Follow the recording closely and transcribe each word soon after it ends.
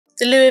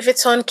The Louis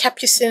Vuitton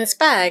Capucines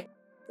bag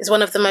is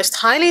one of the most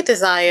highly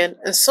desired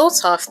and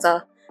sought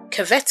after,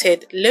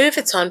 coveted Louis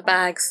Vuitton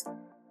bags,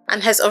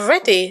 and has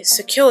already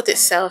secured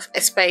itself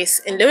a space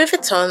in Louis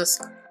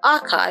Vuitton's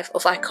archive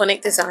of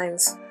iconic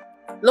designs.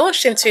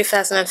 Launched in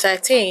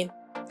 2013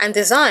 and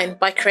designed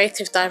by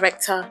creative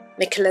director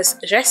Nicolas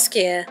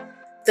Ghesquière,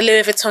 the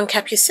Louis Vuitton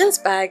Capucines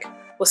bag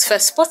was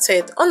first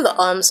spotted on the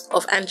arms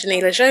of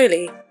Angelina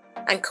Jolie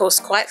and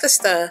caused quite the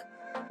stir.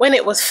 When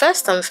it was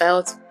first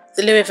unveiled,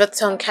 the Louis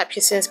Vuitton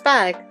Capucines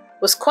bag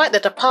was quite the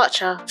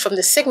departure from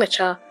the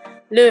signature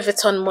Louis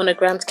Vuitton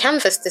monogrammed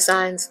canvas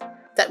designs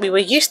that we were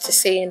used to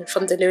seeing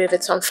from the Louis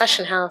Vuitton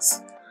fashion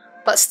house.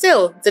 But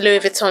still, the Louis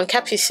Vuitton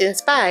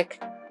Capucines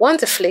bag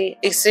wonderfully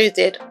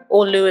exuded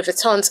all Louis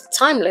Vuitton's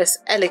timeless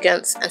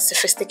elegance and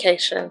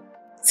sophistication.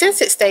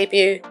 Since its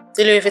debut,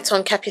 the Louis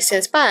Vuitton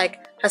Capucines bag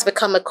has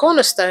become a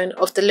cornerstone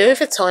of the Louis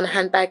Vuitton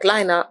handbag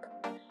lineup.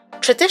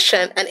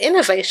 Tradition and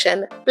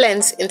innovation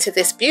blends into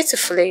this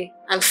beautifully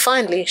and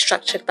finely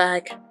structured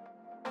bag.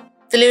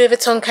 The Louis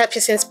Vuitton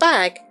Capucines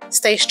bag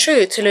stays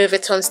true to Louis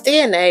Vuitton's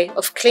DNA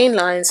of clean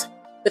lines,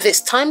 with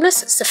its timeless,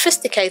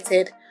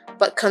 sophisticated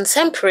but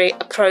contemporary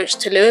approach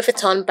to Louis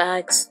Vuitton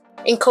bags,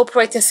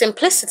 incorporating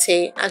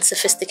simplicity and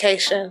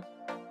sophistication.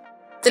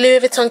 The Louis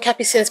Vuitton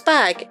Capucines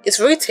bag is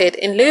rooted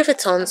in Louis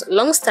Vuitton's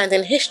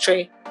long-standing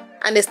history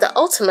and is the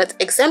ultimate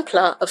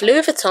exemplar of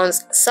Louis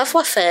Vuitton's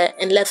savoir-faire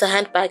in leather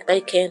handbag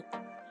making,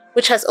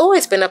 which has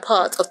always been a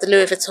part of the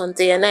Louis Vuitton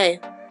DNA.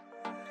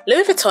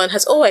 Louis Vuitton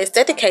has always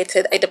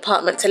dedicated a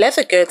department to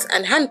leather goods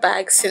and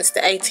handbags since the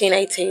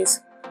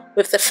 1880s,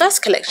 with the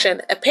first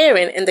collection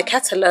appearing in the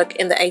catalogue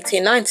in the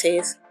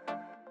 1890s.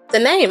 The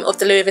name of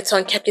the Louis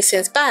Vuitton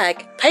Capucines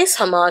bag pays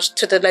homage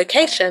to the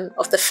location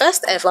of the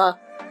first ever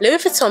Louis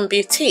Vuitton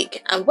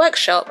boutique and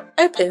workshop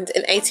opened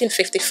in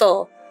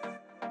 1854.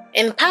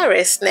 In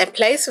Paris near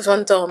Place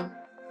Vendôme,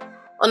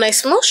 on a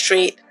small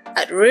street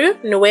at Rue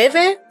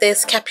Neuve des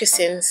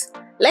Capucines,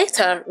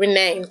 later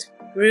renamed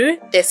Rue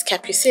des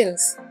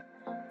Capucines.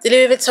 The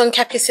Louis Vuitton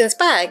Capucines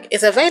bag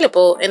is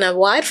available in a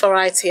wide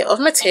variety of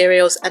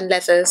materials and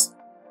leathers,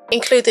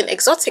 including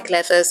exotic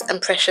leathers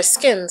and precious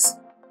skins.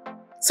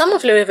 Some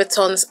of Louis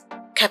Vuitton's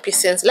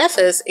Capucines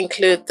leathers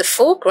include the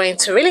full-grain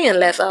Tyrolean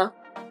leather,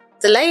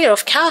 the layer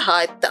of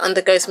cowhide that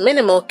undergoes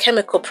minimal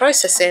chemical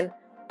processing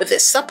with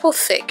its supple,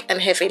 thick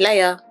and heavy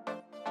layer.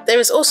 There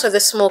is also the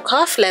small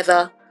calf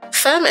leather,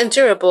 firm and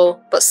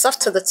durable but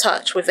soft to the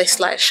touch with a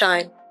slight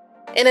shine.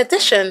 In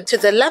addition to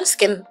the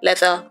lambskin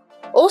leather,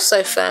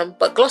 also firm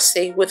but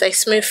glossy with a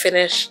smooth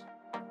finish.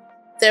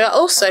 There are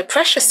also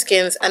precious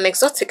skins and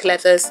exotic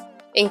leathers,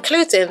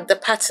 including the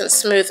patent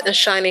smooth and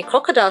shiny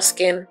crocodile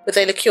skin with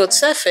a liqueured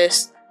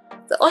surface,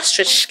 the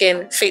ostrich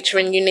skin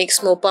featuring unique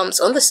small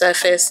bumps on the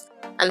surface,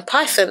 and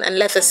python and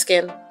leather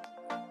skin.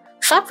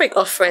 Fabric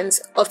offerings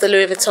of the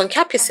Louis Vuitton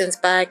Capucines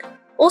bag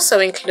also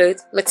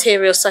include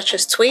materials such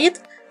as tweed,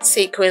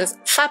 sequins,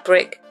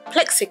 fabric,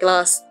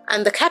 plexiglass,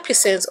 and the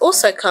Capucines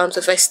also comes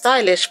with a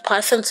stylish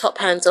python top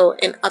handle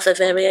in other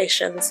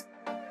variations.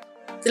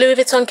 The Louis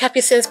Vuitton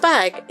Capucines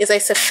bag is a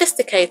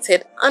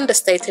sophisticated,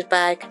 understated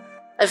bag,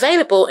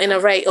 available in an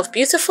array of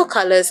beautiful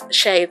colours,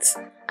 shades,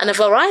 and a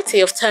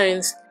variety of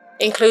tones,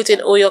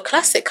 including all your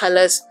classic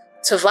colours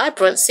to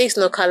vibrant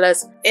seasonal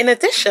colours, in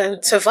addition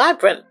to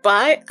vibrant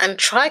bi- and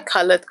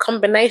tri-coloured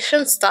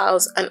combination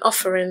styles and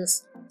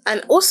offerings,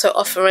 and also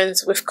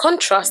offerings with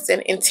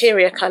contrasting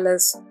interior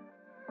colours.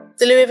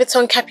 The Louis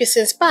Vuitton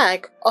Capucines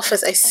bag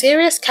offers a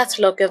serious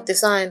catalogue of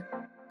design,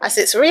 as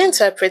it's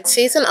reinterpreted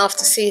season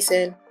after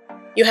season.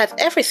 You have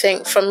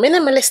everything from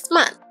minimalist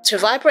matte to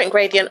vibrant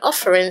gradient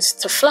offerings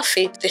to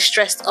fluffy,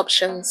 distressed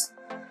options.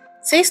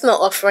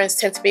 Seasonal offerings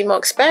tend to be more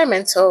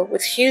experimental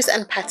with hues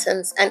and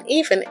patterns and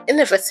even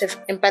innovative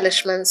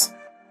embellishments,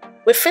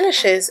 with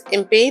finishes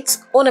in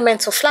beads,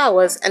 ornamental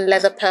flowers and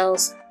leather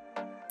pearls.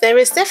 There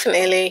is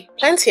definitely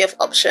plenty of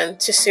option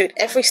to suit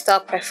every style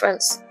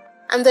preference.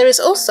 And there is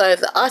also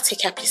the Arty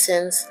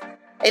Capucines,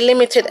 a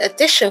limited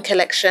edition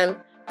collection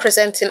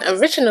presenting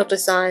original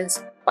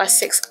designs by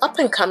 6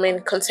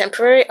 up-and-coming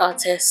contemporary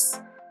artists.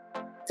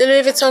 The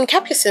Louis Vuitton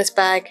Capucines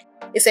bag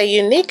is a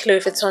unique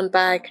Louis Vuitton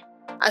bag,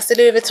 as the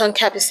Louis Vuitton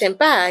Capucines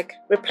bag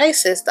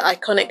replaces the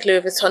iconic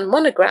Louis Vuitton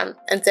monogram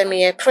and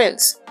damier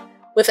prints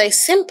with a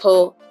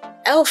simple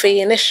LV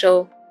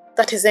initial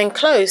that is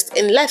enclosed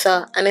in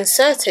leather and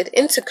inserted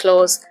into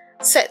claws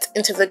set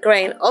into the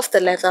grain of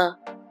the leather,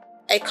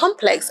 a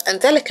complex and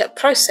delicate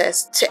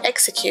process to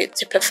execute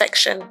to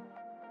perfection.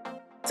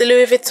 The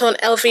Louis Vuitton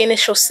LV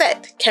initial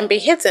set can be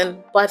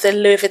hidden by the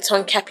Louis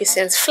Vuitton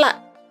Capucines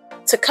flap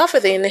to cover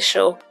the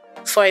initial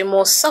for a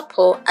more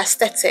supple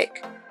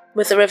aesthetic,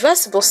 with the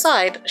reversible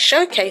side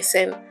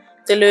showcasing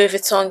the Louis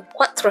Vuitton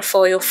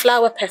quatrefoil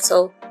flower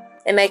petal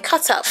in a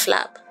cutout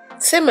flap,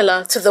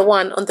 similar to the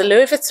one on the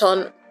Louis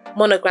Vuitton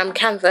monogram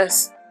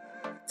canvas.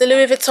 The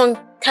Louis Vuitton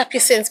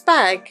Capucines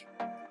bag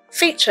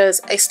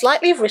features a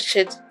slightly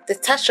rigid,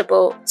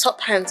 detachable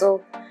top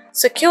handle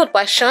secured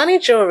by shiny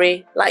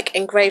jewellery like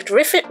engraved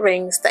rivet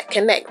rings that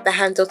connect the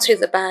handle to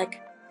the bag.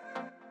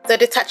 The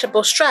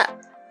detachable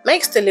strap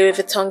makes the Louis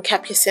Vuitton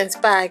Capucines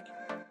bag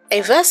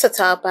a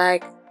versatile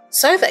bag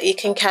so that you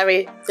can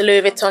carry the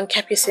Louis Vuitton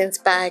Capucines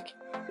bag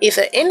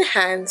either in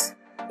hand,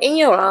 in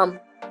your arm,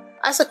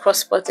 as a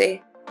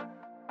crossbody.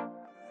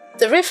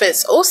 The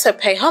rivets also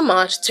pay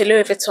homage to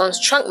Louis Vuitton's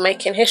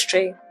trunk-making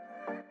history.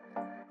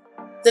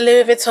 The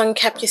Louis Vuitton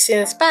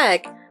Capucines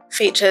bag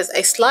features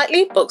a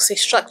slightly boxy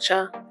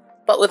structure,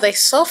 but with a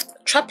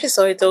soft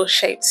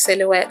trapezoidal-shaped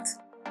silhouette.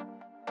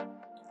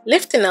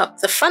 Lifting up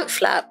the front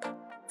flap,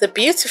 the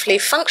beautifully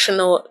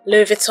functional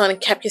Louis Vuitton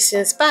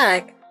Capucines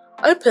bag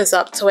opens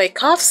up to a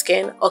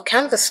calfskin or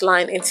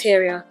canvas-lined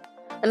interior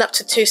and up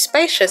to 2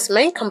 spacious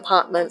main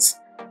compartments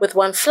with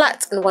 1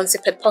 flat and 1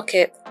 zippered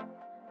pocket.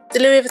 The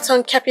Louis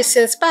Vuitton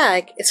Capucines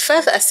bag is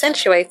further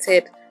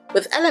accentuated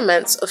with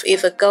elements of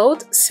either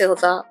gold,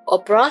 silver or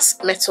brass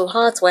metal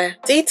hardware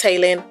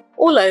detailing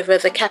all over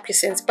the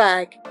Capucines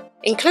bag,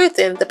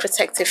 including the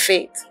protective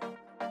feet.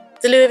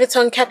 The Louis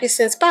Vuitton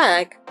Capucines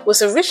bag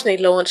was originally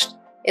launched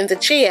in the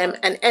GM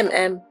and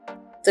MM,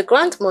 the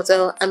Grand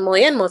model and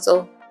Moyenne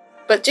model,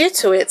 but due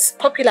to its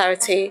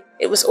popularity,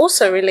 it was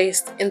also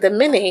released in the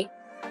Mini,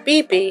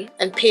 BB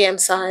and PM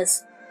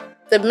size.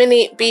 The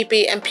Mini,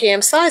 BB and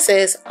PM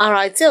sizes are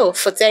ideal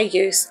for day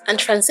use and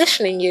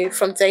transitioning you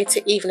from day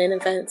to evening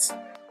events,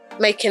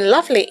 making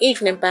lovely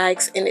evening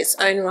bags in its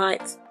own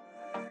right.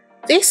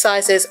 These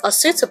sizes are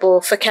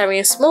suitable for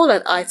carrying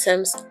smaller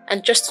items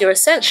and just your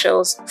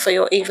essentials for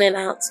your evening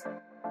out.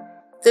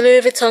 The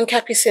Louis Vuitton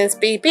Capucines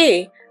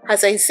BB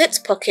has a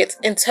zipped pocket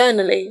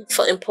internally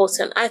for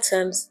important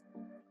items.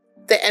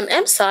 The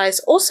MM size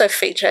also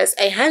features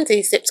a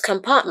handy zipped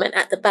compartment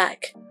at the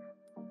back.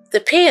 The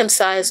PM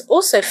size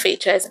also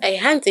features a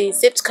handy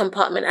zipped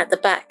compartment at the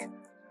back.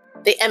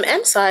 The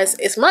MM size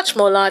is much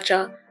more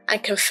larger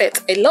and can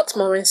fit a lot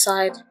more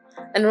inside,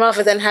 and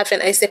rather than having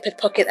a zippered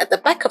pocket at the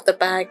back of the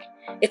bag,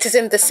 it is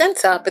in the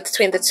centre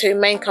between the 2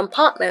 main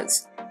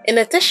compartments, in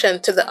addition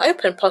to the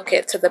open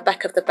pocket to the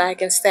back of the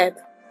bag instead.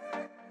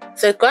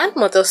 The Grand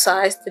model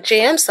size, the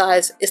GM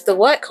size, is the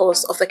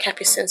workhorse of the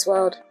Capucines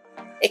world.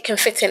 It can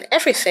fit in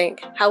everything,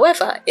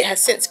 however, it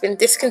has since been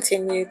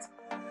discontinued.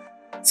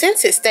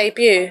 Since its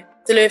debut,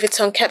 the Louis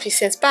Vuitton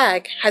Capucines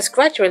bag has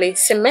gradually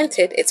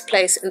cemented its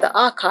place in the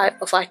archive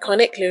of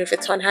iconic Louis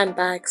Vuitton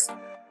handbags.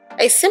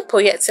 A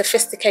simple yet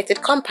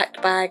sophisticated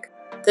compact bag,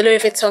 the Louis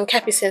Vuitton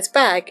Capucines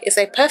bag is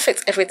a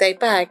perfect everyday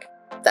bag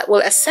that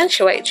will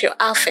accentuate your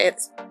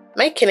outfit,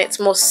 making it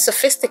more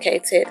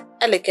sophisticated,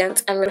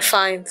 elegant and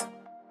refined.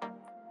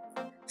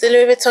 The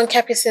Louis Vuitton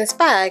Capucines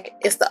bag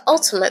is the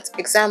ultimate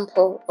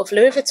example of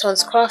Louis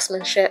Vuitton's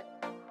craftsmanship,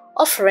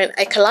 offering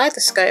a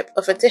kaleidoscope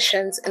of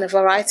additions in a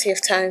variety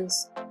of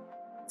tones.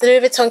 The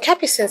Louis Vuitton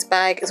Capucines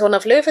bag is one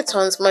of Louis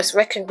Vuitton's most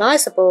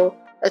recognizable,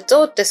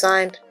 adored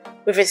design,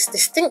 with its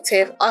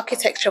distinctive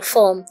architectural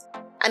form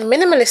and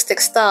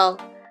minimalistic style,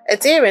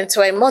 adhering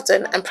to a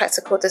modern and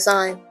practical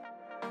design.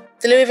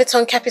 The Louis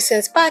Vuitton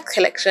Capucines bag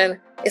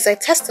collection is a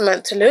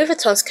testament to Louis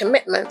Vuitton's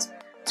commitment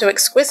to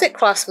exquisite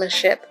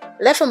craftsmanship,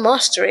 leather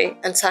mastery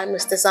and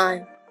timeless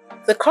design.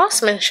 The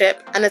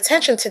craftsmanship and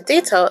attention to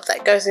detail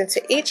that goes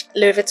into each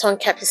Louis Vuitton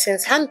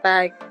Capucines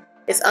handbag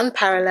is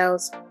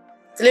unparalleled.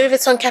 The Louis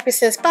Vuitton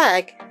Capucines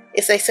bag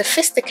is a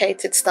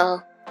sophisticated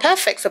style,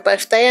 perfect for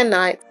both day and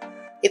night.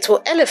 It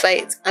will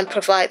elevate and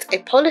provide a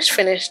polished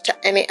finish to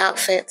any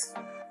outfit.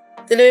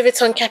 The Louis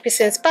Vuitton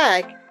Capucines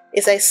bag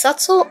is a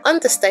subtle,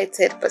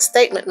 understated but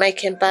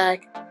statement-making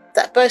bag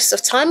that boasts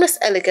of timeless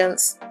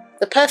elegance,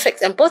 the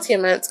perfect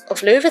embodiment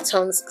of Louis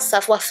Vuitton's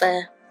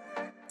savoir-faire.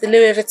 The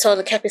Louis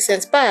Vuitton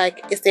Capucines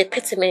bag is the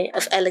epitome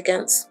of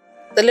elegance.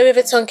 The Louis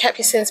Vuitton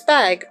Capucines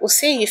bag will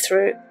see you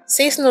through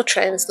seasonal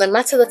trends no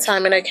matter the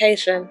time and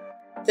occasion.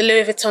 The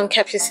Louis Vuitton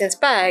Capucines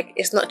bag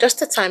is not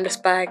just a timeless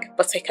bag,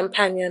 but a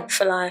companion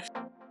for life.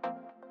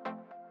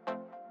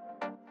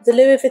 The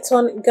Louis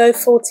Vuitton Go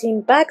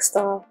 14 bag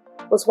style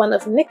was one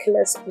of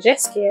Nicolas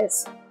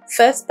Ghesquier's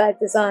first bag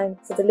design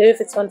for the Louis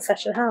Vuitton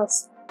fashion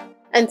house,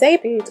 and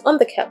debuted on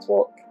the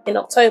catwalk in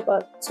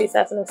October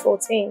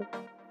 2014,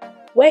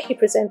 where he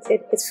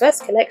presented his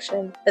first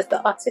collection as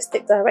the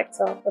artistic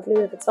director of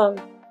Louis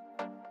Vuitton.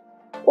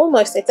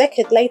 Almost a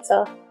decade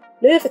later,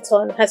 Louis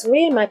Vuitton has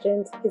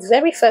reimagined his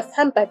very first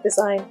handbag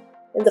design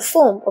in the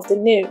form of the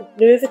new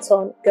Louis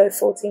Vuitton Go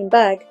 14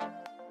 bag.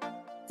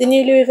 The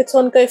new Louis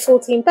Vuitton Go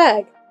 14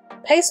 bag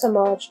pays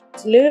homage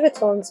to Louis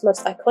Vuitton's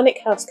most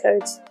iconic house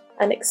codes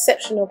and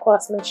exceptional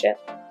craftsmanship.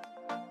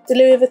 The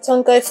Louis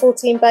Vuitton Go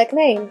 14 bag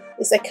name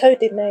is a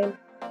coded name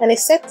and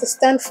is said to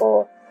stand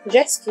for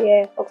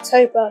Ghesquier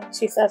October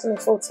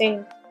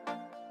 2014.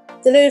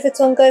 The Louis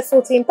Vuitton Go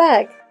 14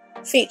 bag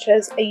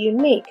features a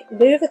unique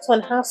Louis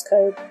Vuitton house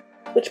code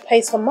which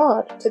pays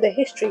homage to the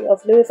history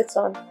of Louis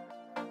Vuitton.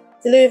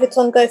 The Louis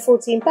Vuitton Go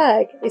 14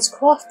 bag is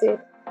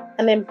crafted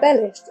and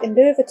embellished in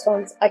Louis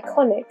Vuitton's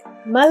iconic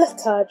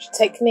malletage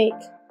technique.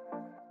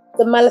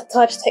 The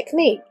malletage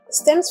technique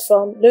stems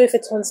from Louis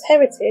Vuitton's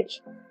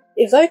heritage,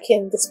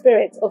 evoking the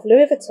spirit of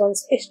Louis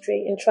Vuitton's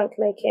history in trunk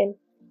making.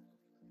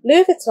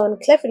 Louis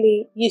Vuitton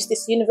cleverly used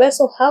this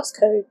universal house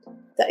code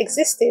that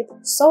existed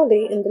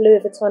solely in the Louis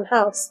Vuitton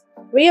house,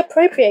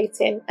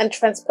 reappropriating and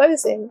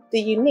transposing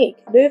the unique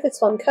Louis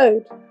Vuitton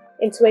code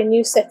into a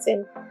new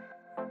setting.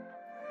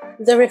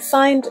 The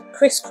refined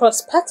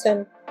crisscross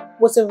pattern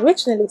was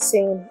originally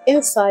seen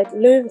inside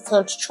Louis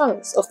Vuitton's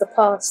trunks of the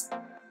past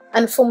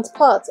and formed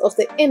part of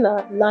the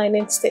inner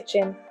lining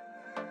stitching.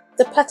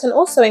 The pattern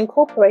also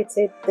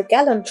incorporated the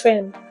gallon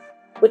trim,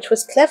 which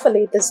was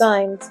cleverly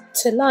designed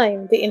to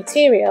line the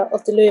interior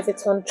of the Louis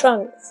Vuitton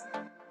trunks,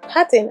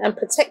 padding and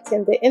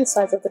protecting the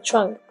insides of the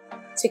trunk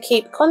to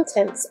keep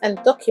contents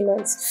and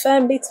documents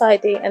firmly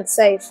tidy and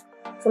safe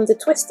from the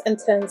twists and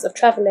turns of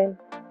travelling.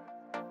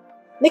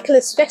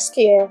 Nicolas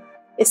Ghesquière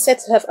is said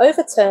to have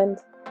overturned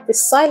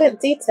this silent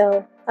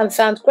detail and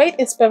found great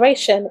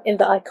inspiration in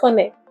the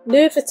iconic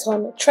Louis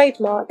Vuitton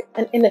trademark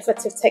and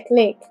innovative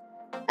technique,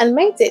 and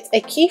made it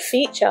a key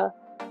feature,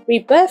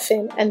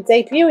 rebirthing and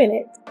debuting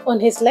it on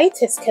his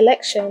latest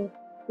collection,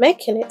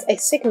 making it a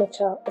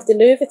signature of the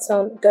Louis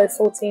Vuitton Go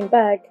 14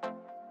 bag.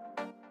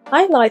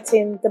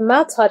 Highlighting the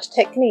maltage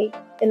technique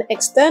in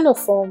external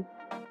form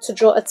to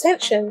draw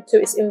attention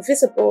to its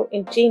invisible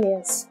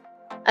ingenious,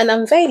 and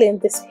unveiling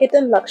this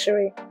hidden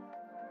luxury.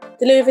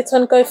 The Louis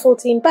Vuitton Go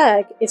 14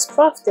 bag is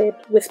crafted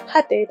with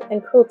padded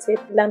and quilted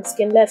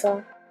lambskin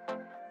leather,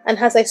 and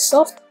has a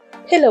soft,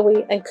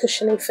 pillowy and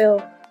cushiony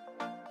feel.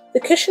 The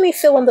cushiony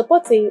feel on the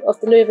body of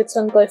the Louis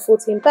Vuitton Go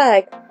 14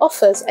 bag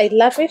offers a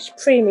lavish,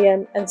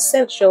 premium and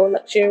sensual,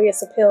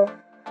 luxurious appeal.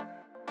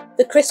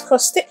 The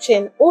crisscross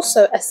stitching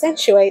also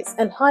accentuates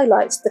and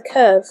highlights the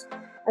curve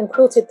and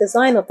quilted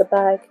design of the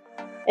bag,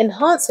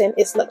 enhancing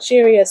its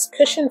luxurious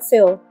cushion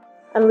feel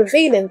and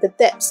revealing the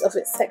depths of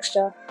its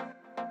texture.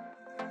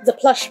 The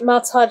plush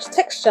maltage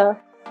texture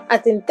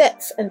adding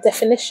depth and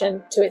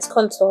definition to its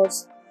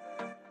contours.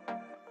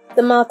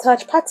 The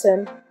maltage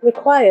pattern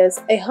requires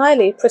a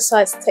highly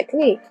precise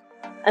technique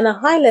and a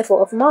high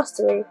level of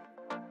mastery,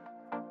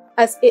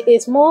 as it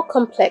is more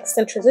complex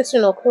than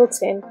traditional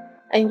quilting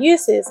and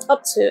uses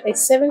up to a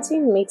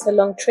 17-meter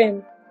long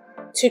trim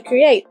to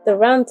create the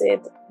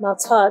rounded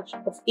maltage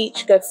of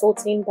each Go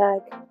 14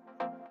 bag.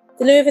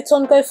 The Louis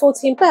Vuitton Go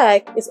 14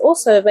 bag is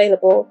also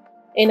available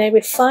in a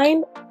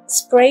refined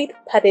sprayed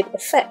padded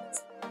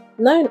effect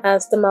known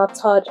as the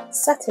maltage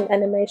satin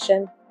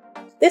animation.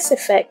 This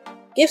effect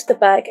gives the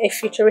bag a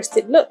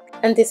futuristic look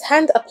and is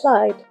hand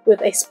applied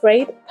with a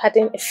sprayed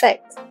padding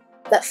effect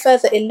that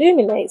further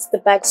illuminates the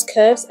bag's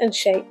curves and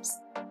shapes.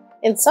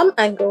 In some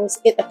angles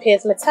it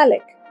appears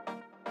metallic,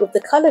 with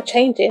the colour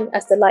changing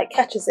as the light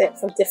catches it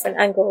from different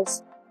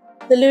angles.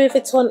 The Louis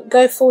Vuitton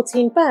Go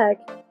 14 bag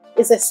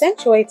is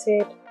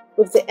accentuated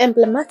with the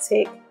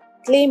emblematic,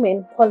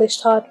 gleaming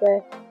polished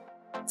hardware.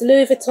 The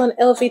Louis Vuitton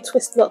LV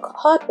twist lock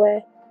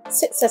hardware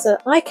sits as an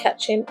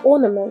eye-catching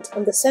ornament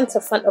on the centre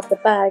front of the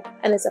bag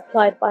and is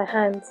applied by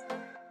hand.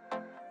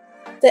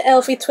 The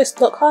LV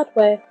twist lock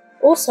hardware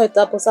also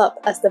doubles up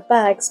as the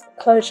bag's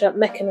closure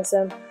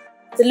mechanism.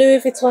 The Louis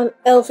Vuitton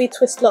LV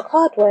twist lock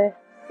hardware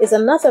is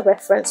another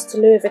reference to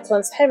Louis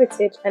Vuitton's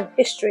heritage and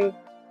history,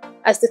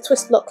 as the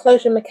twist lock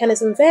closure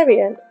mechanism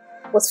variant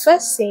was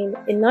first seen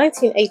in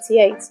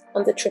 1988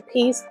 on the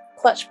trapeze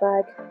clutch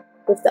bag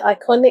with the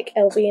iconic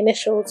LV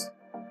initials.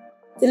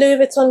 The Louis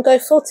Vuitton Go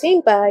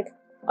 14 bag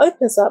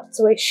opens up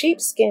to a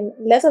sheepskin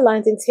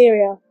leather-lined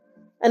interior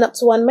and up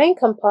to one main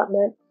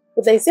compartment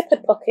with a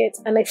zippered pocket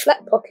and a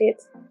flat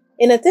pocket,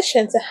 in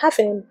addition to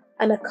having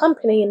an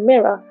accompanying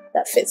mirror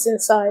that fits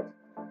inside.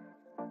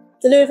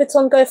 The Louis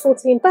Vuitton Go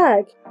 14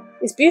 bag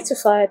is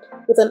beautified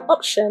with an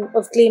option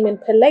of gleaming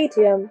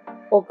palladium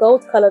or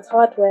gold-coloured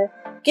hardware,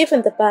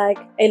 giving the bag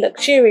a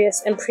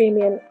luxurious and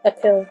premium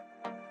appeal.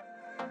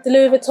 The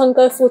Louis Vuitton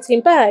Go 14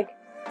 bag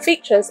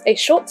features a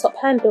short top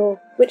handle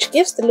which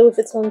gives the Louis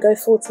Vuitton Go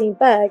 14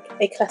 bag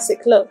a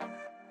classic look.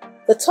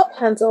 The top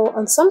handle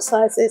on some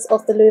sizes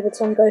of the Louis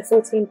Vuitton Go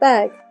 14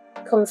 bag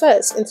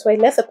converts into a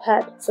leather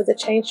pad for the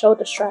chain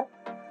shoulder strap.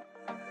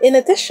 In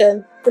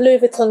addition, the Louis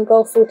Vuitton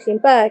Go 14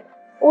 bag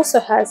also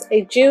has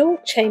a dual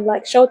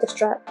chain-like shoulder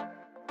strap.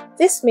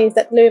 This means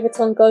that Louis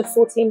Vuitton Go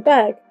 14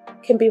 bag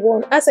can be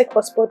worn as a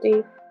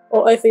crossbody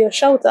or over your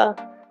shoulder,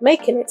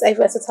 making it a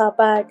versatile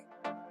bag.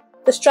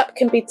 The strap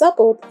can be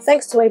doubled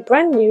thanks to a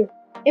brand new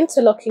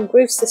interlocking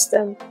groove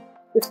system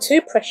with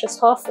two precious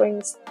half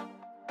rings.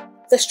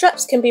 The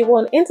straps can be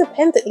worn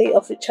independently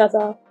of each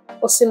other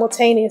or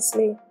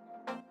simultaneously.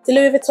 The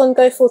Louis Vuitton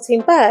Go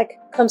 14 bag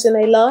comes in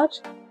a large,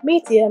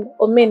 medium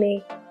or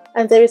mini,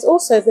 and there is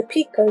also the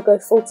Pico Go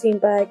 14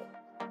 bag,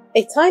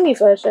 a tiny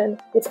version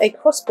with a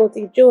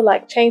crossbody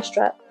jewel-like chain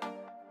strap.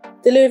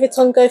 The Louis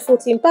Vuitton Go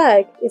 14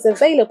 bag is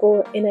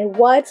available in a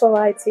wide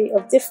variety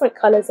of different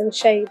colours and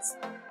shades,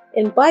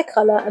 in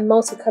bicolour and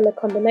multicolour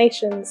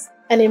combinations,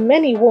 and in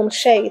many warm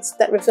shades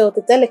that reveal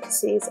the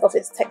delicacies of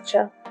its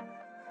texture.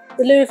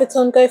 The Louis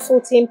Vuitton Go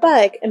 14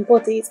 bag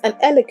embodies an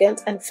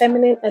elegant and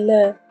feminine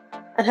allure,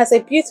 and has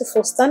a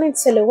beautiful, stunning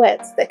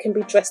silhouette that can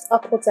be dressed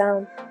up or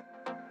down.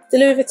 The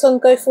Louis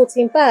Vuitton Go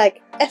 14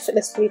 bag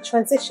effortlessly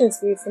transitions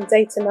you from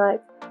day to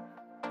night.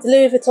 The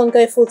Louis Vuitton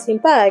Go 14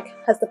 bag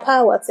has the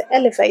power to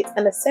elevate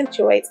and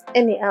accentuate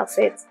any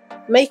outfit,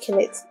 making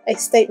it a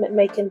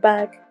statement-making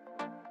bag.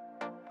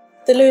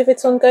 The Louis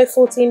Vuitton Go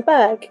 14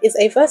 bag is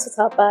a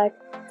versatile bag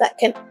that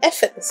can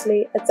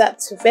effortlessly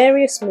adapt to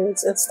various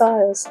moods and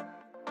styles.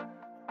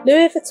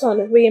 Louis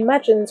Vuitton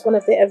reimagines one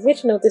of their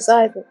original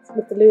designs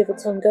with the Louis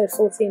Vuitton Go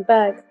 14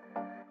 bag.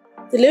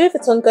 The Louis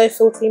Vuitton Go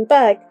 14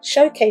 bag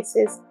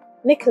showcases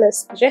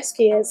Nicolas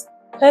Ghesquier's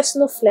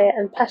personal flair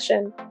and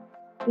passion.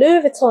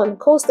 Louis Vuitton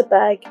calls the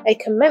bag a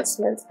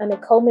commencement and a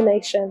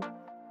culmination.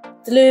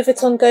 The Louis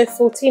Vuitton Go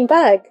 14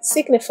 bag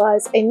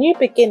signifies a new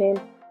beginning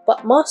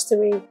but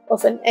mastery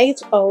of an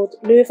age-old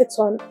Louis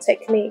Vuitton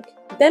technique,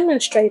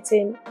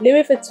 demonstrating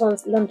Louis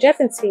Vuitton's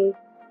longevity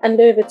and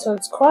Louis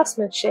Vuitton's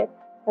craftsmanship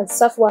and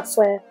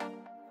savoir-faire.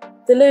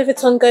 The Louis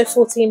Vuitton Go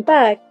 14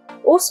 bag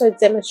also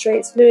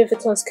demonstrates Louis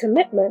Vuitton's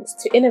commitment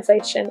to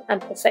innovation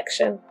and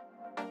perfection.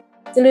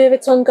 The Louis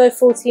Vuitton Go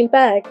 14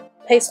 bag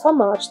pays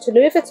homage to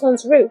Louis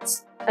Vuitton's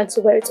roots and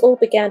to where it all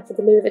began for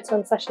the Louis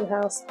Vuitton fashion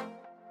house.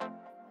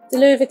 The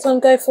Louis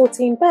Vuitton Go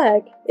 14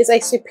 bag is a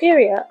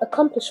superior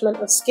accomplishment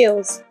of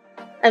skills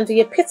and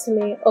the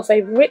epitome of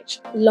a rich,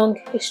 long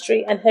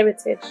history and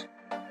heritage.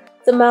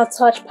 The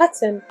maltage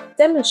pattern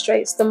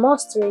demonstrates the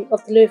mastery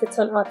of the Louis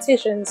Vuitton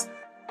artisans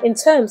in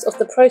terms of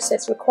the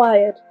process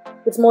required,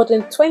 with more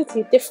than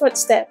 20 different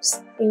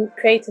steps in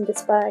creating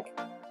this bag.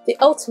 The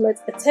ultimate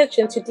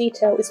attention to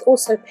detail is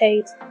also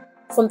paid,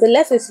 from the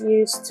leathers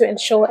used to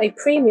ensure a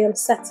premium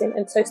satin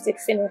and toasted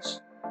finish.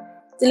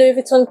 The Louis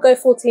Vuitton Go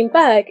 14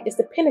 bag is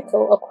the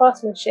pinnacle of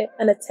craftsmanship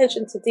and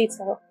attention to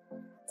detail.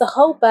 The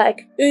whole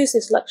bag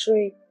oozes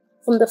luxury,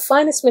 from the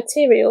finest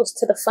materials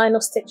to the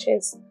final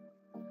stitches.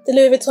 The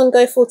Louis Vuitton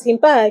Go 14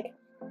 bag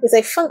is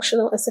a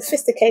functional and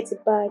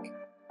sophisticated bag,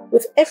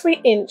 with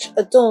every inch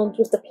adorned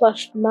with the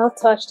plush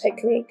maltage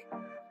technique.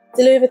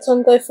 The Louis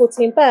Vuitton Go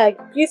 14 bag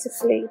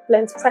beautifully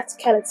blends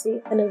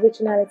practicality and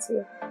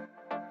originality.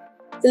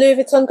 The Louis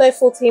Vuitton Go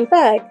 14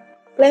 bag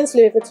blends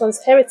Louis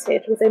Vuitton's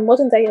heritage with a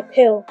modern-day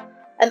appeal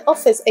and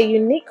offers a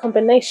unique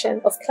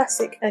combination of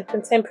classic and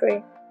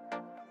contemporary.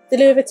 The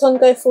Louis Vuitton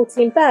Go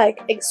 14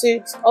 bag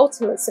exudes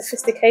ultimate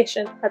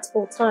sophistication at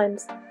all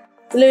times.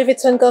 The Louis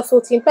Vuitton Go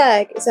 14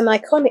 bag is an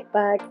iconic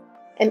bag,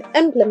 an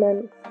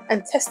emblem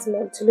and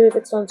testament to Louis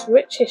Vuitton's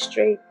rich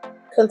history,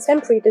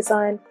 contemporary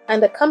design,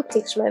 and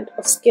accomplishment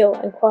of skill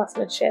and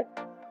craftsmanship.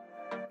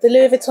 The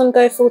Louis Vuitton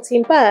Go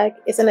 14 bag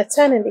is an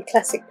eternally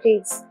classic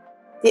piece,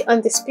 the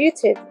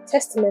undisputed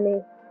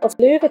testimony of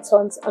Louis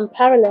Vuitton's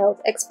unparalleled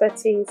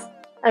expertise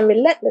and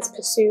relentless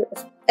pursuit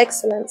of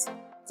excellence.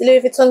 The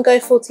Louis Vuitton Go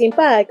 14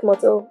 bag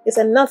model is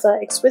another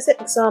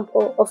exquisite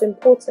example of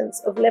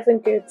importance of leather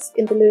goods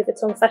in the Louis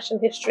Vuitton fashion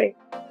history.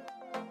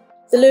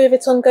 The Louis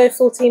Vuitton Go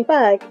 14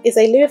 bag is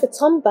a Louis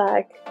Vuitton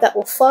bag that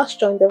will fast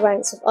join the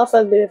ranks of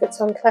other Louis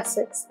Vuitton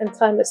classics and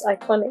timeless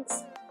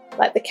iconics,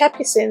 like the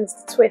Capucines,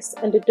 the Twist,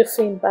 and the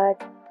Dauphine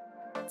bag.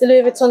 The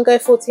Louis Vuitton Go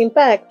 14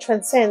 bag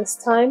transcends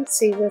time,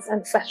 seasons,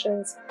 and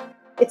fashions.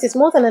 It is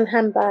more than a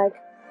handbag.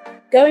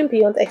 Going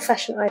beyond a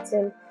fashion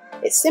item,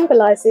 it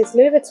symbolizes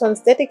Louis Vuitton's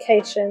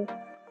dedication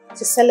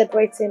to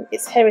celebrating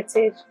its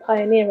heritage,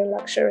 pioneering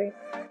luxury.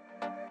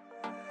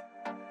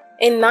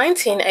 In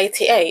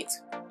 1988,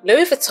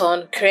 Louis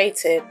Vuitton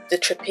created the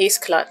trapeze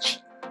clutch,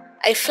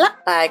 a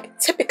flat bag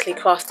typically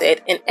crafted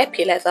in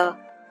epi-leather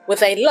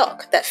with a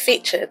lock that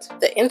featured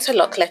the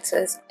interlock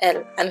letters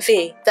L and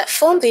V that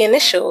formed the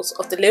initials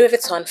of the Louis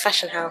Vuitton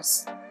fashion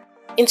house.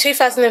 In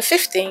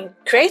 2015,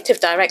 creative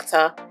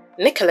director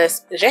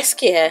Nicolas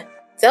Ghesquier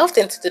delved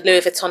into the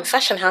Louis Vuitton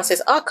fashion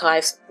house's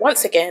archives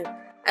once again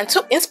and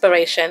took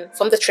inspiration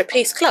from the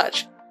trapeze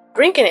clutch,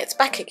 bringing it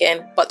back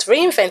again but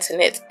reinventing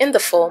it in the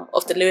form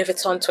of the Louis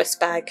Vuitton twist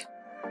bag.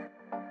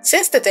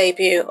 Since the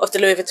debut of the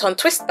Louis Vuitton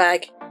twist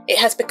bag, it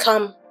has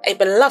become a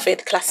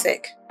beloved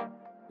classic.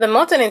 The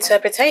modern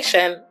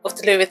interpretation of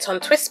the Louis Vuitton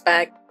twist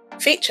bag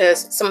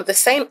features some of the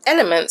same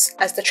elements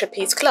as the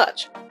trapeze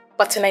clutch,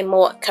 but in a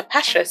more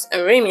capacious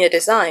and roomier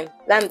design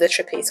than the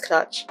trapeze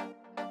clutch.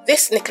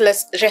 This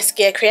Nicolas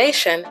Ghesquier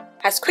creation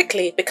has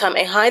quickly become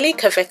a highly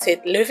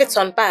coveted Louis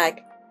Vuitton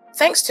bag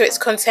thanks to its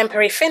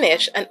contemporary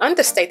finish and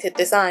understated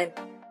design,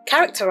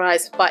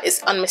 characterized by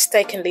its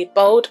unmistakably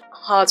bold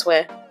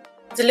hardware.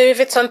 The Louis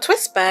Vuitton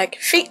twist bag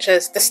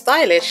features the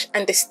stylish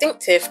and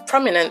distinctive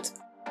prominent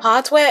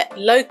hardware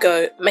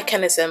logo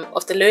mechanism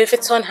of the Louis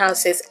Vuitton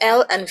house's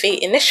L and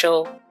V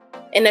initial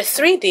in a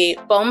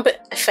 3D bomb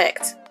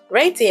effect,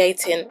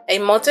 radiating a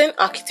modern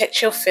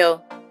architectural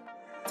feel.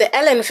 The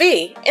L and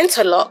V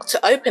interlock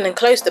to open and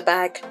close the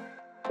bag,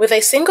 with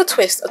a single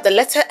twist of the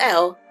letter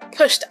L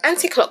pushed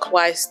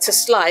anti-clockwise to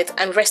slide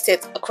and rested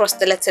across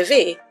the letter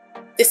V.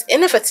 This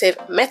innovative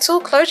metal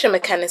closure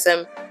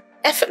mechanism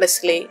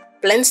effortlessly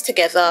blends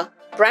together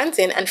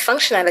branding and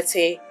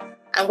functionality,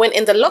 and when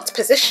in the locked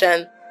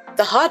position,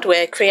 the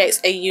hardware creates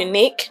a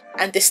unique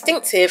and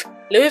distinctive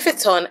Louis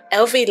Vuitton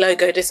LV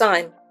logo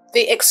design.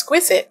 The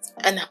exquisite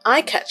and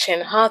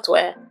eye-catching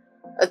hardware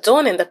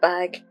adorning the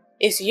bag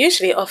is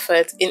usually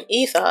offered in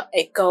either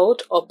a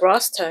gold or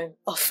brass tone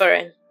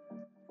offering.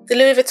 The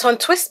Louis Vuitton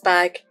twist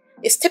bag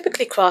is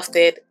typically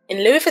crafted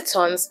in Louis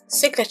Vuitton's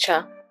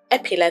signature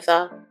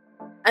epi-leather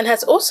and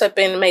has also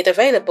been made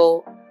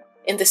available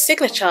in the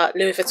signature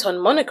Louis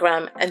Vuitton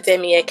monogram and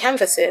damier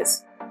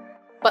canvases.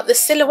 But the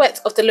silhouette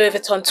of the Louis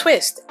Vuitton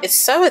twist is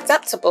so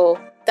adaptable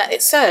that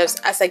it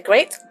serves as a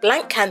great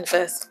blank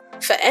canvas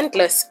for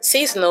endless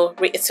seasonal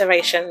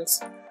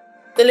reiterations.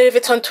 The Louis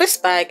Vuitton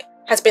twist bag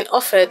has been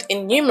offered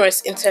in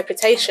numerous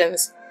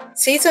interpretations,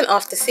 season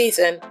after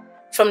season,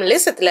 from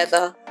lizard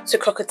leather to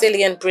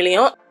crocodilian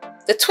brilliant.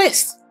 The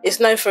twist is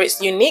known for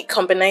its unique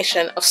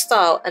combination of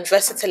style and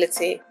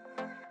versatility,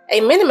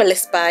 a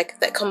minimalist bag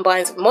that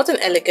combines modern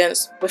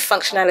elegance with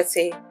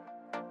functionality.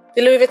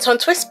 The Louis Vuitton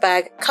twist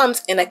bag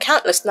comes in a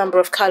countless number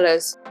of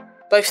colours,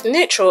 both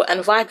neutral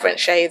and vibrant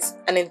shades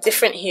and in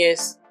different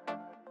hues.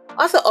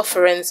 Other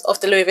offerings of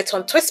the Louis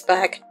Vuitton twist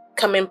bag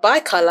come in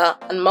bicolour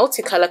and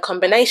multicolour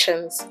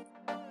combinations,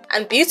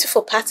 and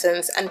beautiful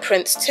patterns and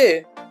prints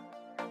too.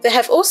 There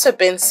have also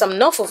been some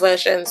novel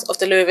versions of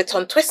the Louis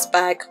Vuitton twist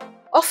bag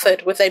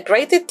offered with a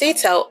braided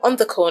detail on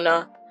the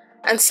corner,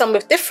 and some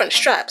with different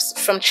straps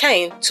from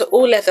chain to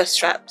all leather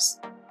straps,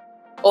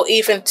 or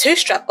even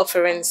two-strap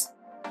offerings,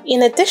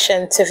 in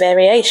addition to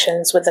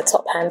variations with the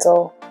top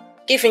handle,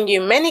 giving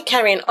you many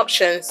carrying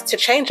options to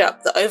change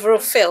up the overall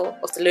feel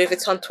of the Louis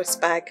Vuitton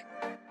twist bag.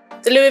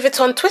 The Louis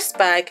Vuitton twist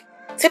bag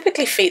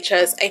typically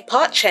features a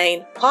part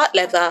chain, part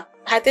leather,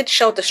 padded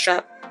shoulder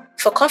strap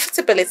for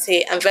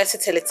comfortability and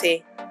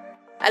versatility,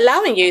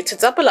 allowing you to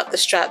double up the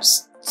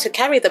straps to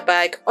carry the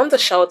bag on the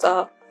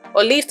shoulder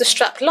or leave the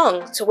strap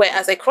long to wear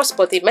as a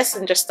crossbody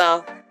messenger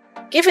style,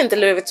 giving the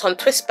Louis Vuitton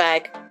twist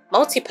bag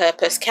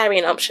multi-purpose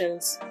carrying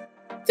options.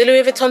 The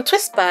Louis Vuitton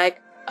twist bag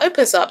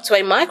opens up to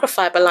a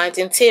microfiber lined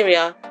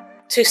interior,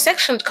 two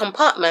sectioned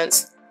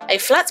compartments, a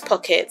flat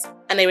pocket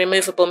and a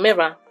removable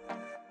mirror.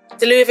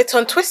 The Louis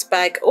Vuitton twist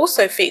bag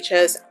also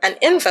features an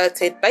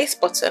inverted base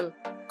bottom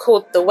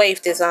called the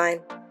wave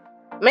design,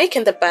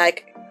 making the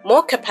bag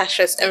more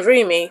capacious and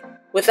roomy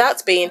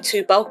without being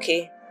too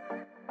bulky.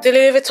 The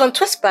Louis Vuitton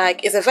twist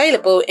bag is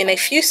available in a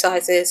few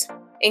sizes,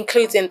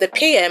 including the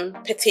PM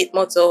Petite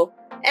model,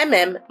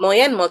 MM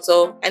Moyenne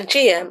model and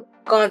GM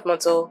Grande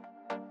model.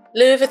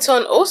 Louis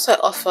Vuitton also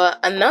offer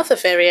another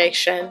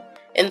variation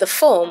in the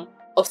form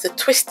of the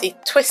twisty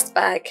twist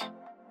bag.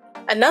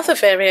 Another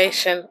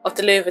variation of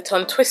the Louis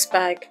Vuitton twist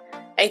bag,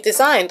 a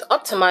design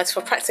optimized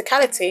for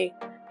practicality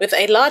with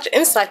a large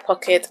inside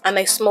pocket and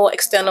a small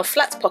external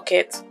flat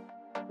pocket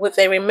with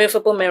a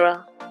removable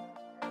mirror.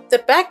 The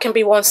bag can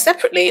be worn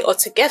separately or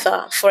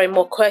together for a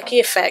more quirky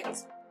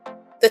effect.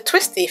 The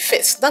twisty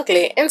fits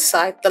snugly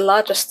inside the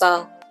larger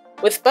style,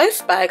 with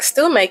both bags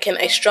still making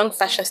a strong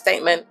fashion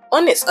statement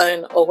on its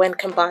own or when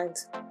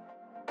combined.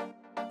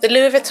 The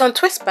Louis Vuitton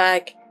twist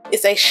bag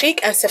is a chic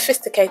and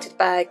sophisticated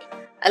bag,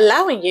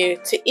 allowing you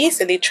to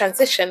easily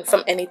transition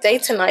from any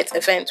day-to-night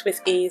event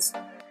with ease.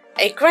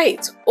 A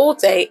great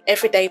all-day,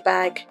 everyday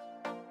bag.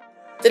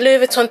 The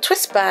Louis Vuitton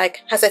twist bag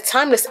has a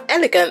timeless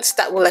elegance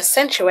that will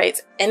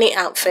accentuate any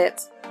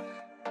outfit.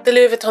 The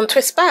Louis Vuitton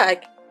twist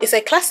bag is a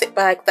classic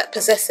bag that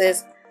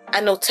possesses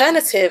an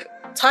alternative,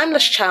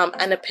 timeless charm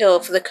and appeal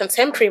for the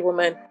contemporary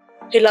woman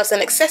who loves an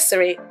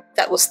accessory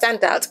that will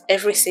stand out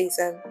every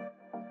season.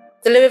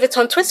 The Louis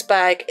Vuitton twist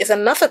bag is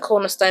another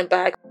cornerstone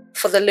bag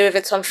for the Louis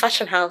Vuitton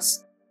fashion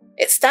house.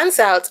 It stands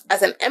out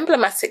as an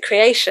emblematic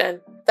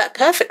creation that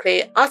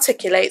perfectly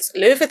articulates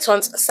Louis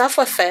Vuitton's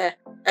savoir-faire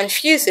and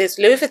fuses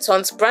Louis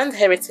Vuitton's brand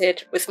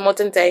heritage with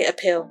modern-day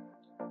appeal.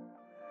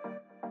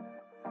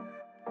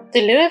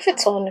 The Louis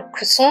Vuitton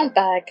Croissant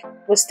bag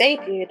was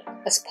debuted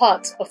as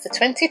part of the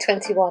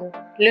 2021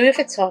 Louis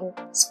Vuitton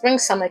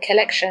Spring-Summer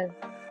collection,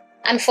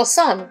 and for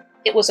some,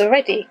 it was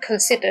already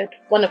considered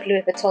one of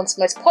Louis Vuitton's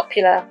most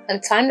popular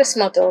and timeless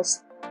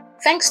models,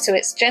 thanks to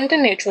its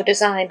gender-neutral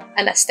design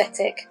and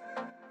aesthetic.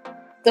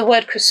 The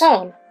word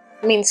croissant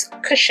means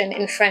cushion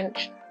in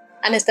French,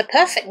 and is the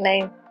perfect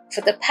name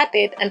for the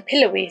padded and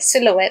pillowy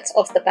silhouette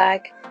of the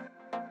bag.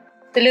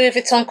 The Louis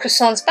Vuitton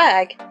Croissant's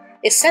bag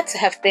is said to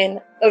have been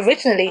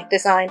originally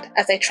designed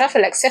as a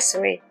travel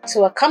accessory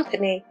to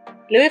accompany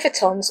Louis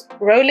Vuitton's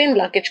rolling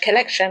luggage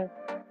collection.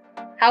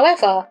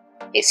 However,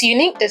 its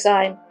unique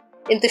design,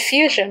 in the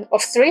fusion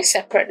of 3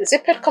 separate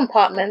zippered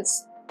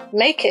compartments,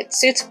 make it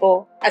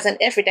suitable as an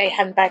everyday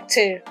handbag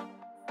too.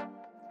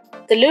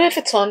 The Louis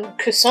Vuitton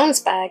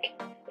Croissant's bag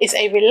is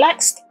a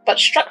relaxed but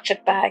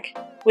structured bag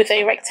with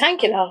a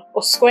rectangular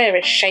or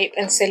squarish shape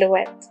and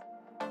silhouette.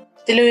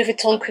 The Louis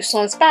Vuitton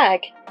Croissant's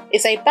bag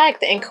is a bag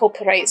that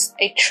incorporates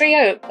a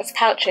trio of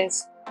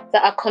pouches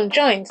that are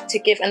conjoined to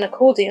give an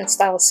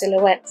accordion-style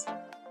silhouette.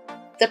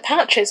 The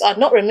pouches are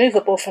not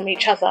removable from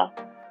each other,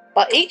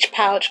 but each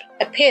pouch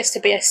appears to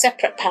be a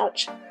separate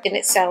pouch in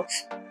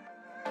itself.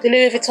 The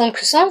Louis Vuitton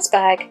Croissant's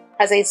bag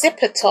has a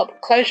zippered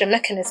top closure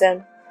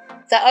mechanism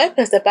that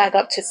opens the bag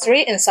up to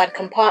 3 inside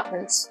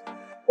compartments,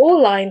 all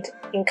lined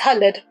in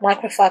coloured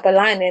microfiber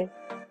lining,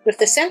 with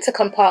the centre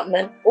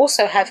compartment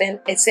also having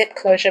a zip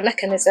closure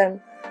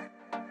mechanism.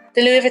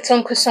 The Louis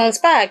Vuitton Croissant's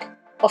bag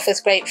offers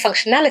great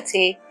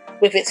functionality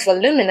with its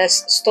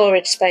voluminous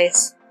storage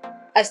space,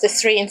 as the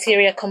 3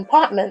 interior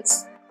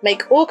compartments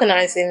make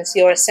organising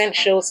your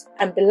essentials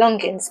and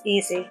belongings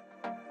easy.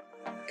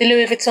 The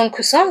Louis Vuitton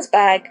Cuissons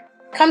bag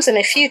comes in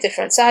a few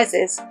different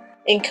sizes,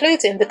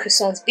 including the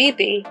Cuissons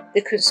BB,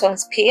 the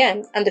Cuissons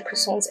PM and the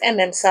Cuissons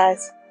MM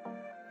size.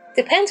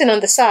 Depending on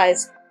the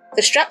size,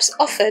 the straps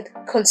offered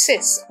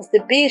consist of the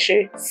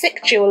bijou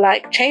thick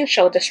jewel-like chain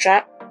shoulder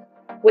strap,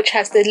 which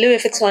has the Louis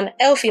Vuitton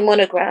LV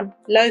monogram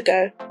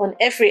logo on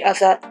every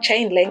other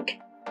chain link,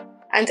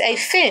 and a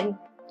thin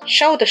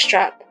shoulder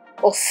strap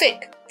or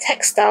thick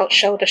textile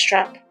shoulder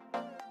strap.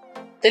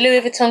 The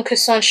Louis Vuitton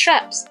Cuissons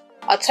straps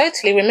are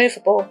totally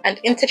removable and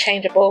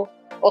interchangeable,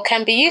 or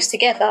can be used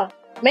together,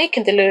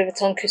 making the Louis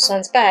Vuitton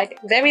Cuissons bag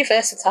very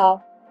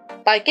versatile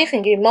by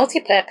giving you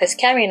multi-purpose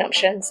carrying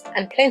options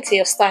and plenty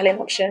of styling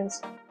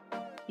options.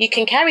 You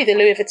can carry the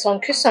Louis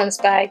Vuitton Cuissons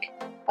bag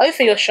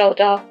over your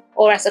shoulder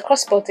or as a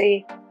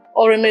crossbody,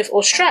 or remove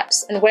all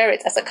straps and wear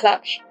it as a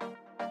clutch.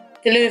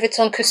 The Louis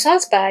Vuitton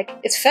Cuissons bag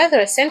is further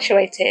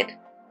accentuated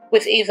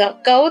with either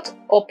gold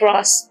or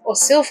brass or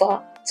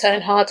silver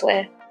tone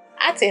hardware,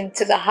 adding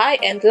to the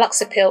high-end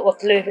luxe appeal of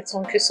the Louis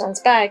Vuitton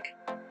Cuissons bag.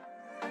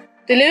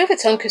 The Louis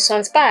Vuitton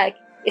Cuissons bag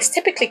is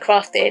typically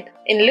crafted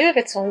in Louis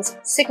Vuitton's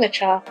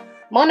signature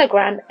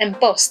monogram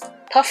embossed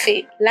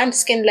puffy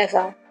lambskin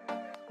leather,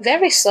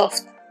 very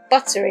soft,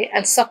 buttery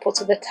and supple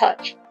to the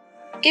touch,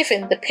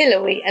 giving the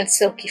pillowy and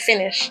silky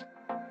finish.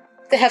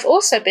 There have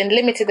also been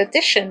limited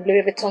edition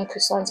Louis Vuitton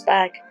Cuissons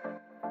bag,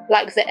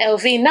 like the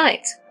LV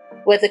Night,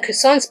 where the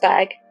Cuissons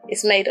bag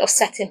is made of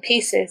satin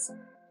pieces,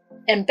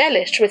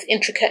 embellished with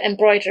intricate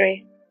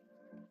embroidery,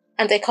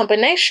 and a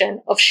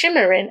combination of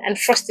shimmering and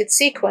frosted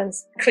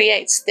sequins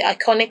creates the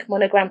iconic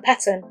monogram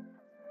pattern.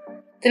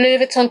 The Louis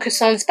Vuitton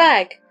Cuissons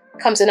bag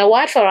comes in a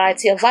wide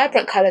variety of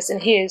vibrant colours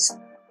and hues.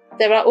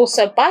 There are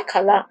also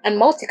bicolour and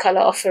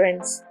multicolour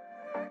offerings.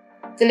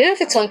 The Louis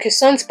Vuitton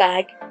Cuissons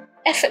bag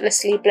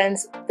effortlessly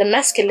blends the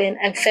masculine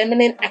and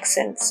feminine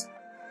accents,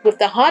 with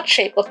the hard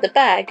shape of the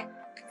bag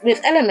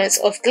with elements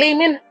of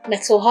gleaming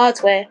metal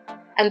hardware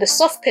and the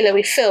soft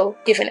pillowy feel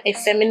giving a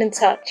feminine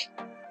touch.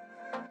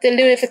 The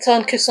Louis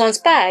Vuitton Cuissons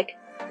bag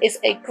is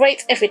a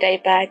great everyday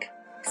bag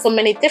for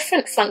many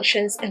different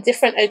functions and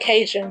different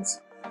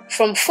occasions,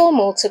 from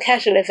formal to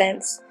casual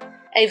events,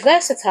 a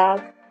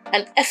versatile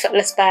and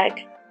effortless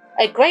bag,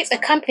 a great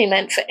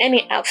accompaniment for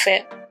any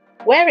outfit.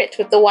 Wear it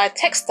with the wide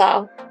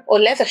textile or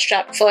leather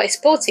strap for a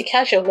sporty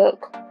casual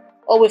look,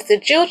 or with the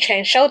jewel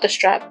chain shoulder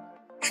strap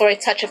for a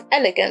touch of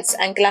elegance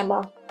and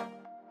glamour.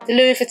 The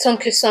Louis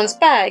Vuitton Cuissons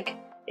bag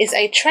is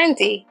a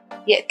trendy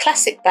yet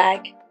classic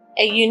bag,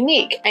 a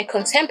unique and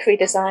contemporary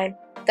design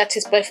that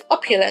is both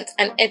opulent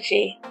and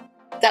edgy,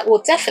 that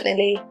will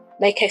definitely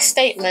make a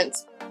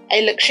statement,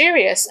 a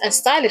luxurious and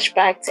stylish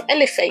bag to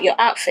elevate your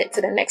outfit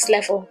to the next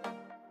level.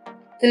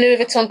 The Louis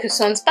Vuitton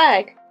Cuissons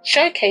bag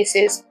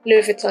showcases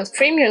Louis Vuitton's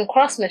premium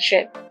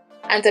craftsmanship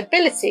and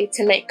ability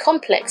to make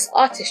complex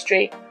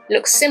artistry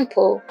look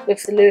simple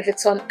with the Louis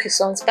Vuitton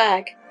Cuissons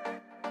bag.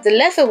 The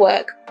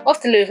leatherwork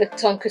of the Louis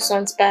Vuitton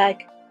Cuissons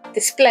bag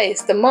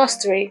displays the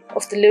mastery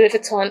of the Louis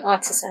Vuitton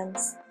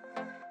artisans.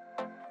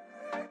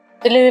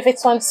 The Louis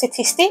Vuitton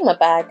City Steamer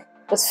bag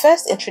was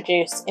first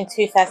introduced in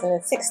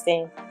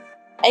 2016,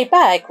 a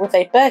bag with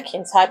a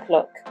Birkin type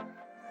look.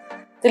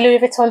 The Louis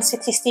Vuitton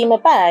City Steamer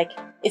bag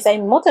is a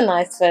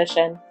modernised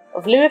version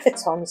of Louis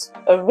Vuitton's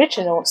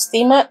original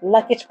steamer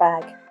luggage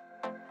bag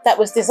that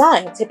was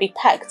designed to be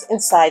packed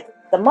inside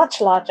the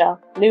much larger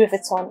Louis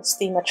Vuitton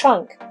steamer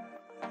trunk.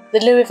 The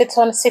Louis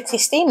Vuitton City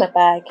Steamer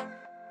bag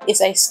is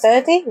a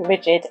sturdy,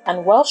 rigid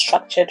and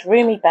well-structured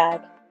roomy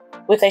bag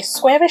with a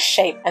squarish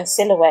shape and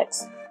silhouette.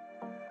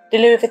 The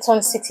Louis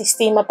Vuitton City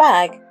Steamer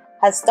bag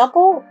has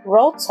double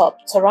roll-top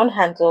Turon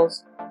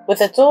handles with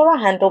a Dora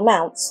handle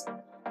mounts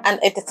and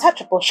a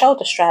detachable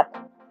shoulder strap,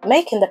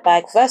 making the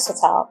bag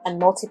versatile and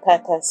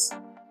multi-purpose.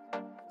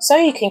 So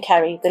you can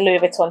carry the Louis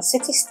Vuitton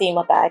City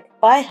Steamer bag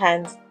by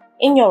hand,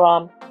 in your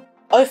arm,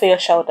 over your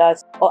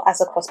shoulders or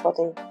as a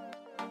crossbody.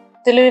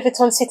 The Louis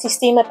Vuitton City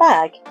Steamer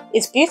bag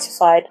is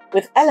beautified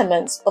with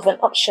elements of an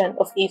option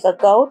of either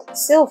gold,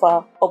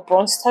 silver or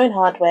bronze tone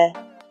hardware,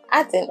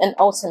 adding an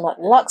ultimate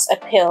luxe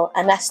appeal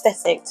and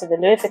aesthetic to the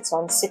Louis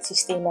Vuitton City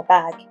Steamer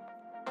bag.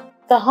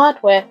 The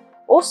hardware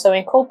also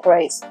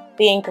incorporates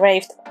the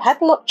engraved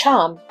padlock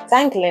charm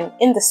dangling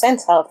in the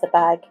centre of the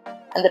bag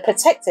and the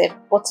protective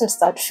bottom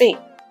stud feet.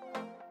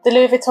 The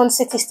Louis Vuitton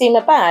City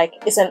Steamer bag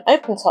is an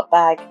open-top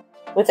bag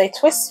with a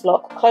twist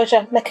lock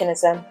closure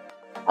mechanism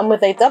and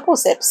with a double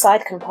zip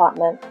side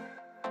compartment.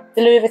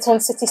 The Louis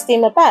Vuitton City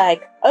Steamer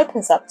bag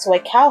opens up to a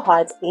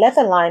cowhide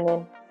leather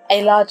lining,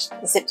 a large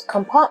zipped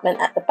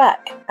compartment at the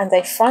back and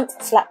a front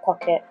flap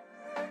pocket.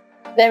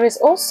 There is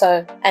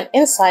also an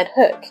inside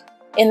hook,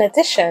 in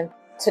addition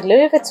to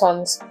Louis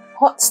Vuitton's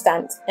hot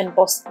stamped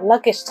embossed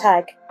luggage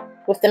tag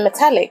with the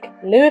metallic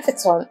Louis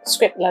Vuitton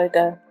script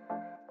logo.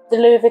 The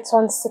Louis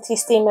Vuitton City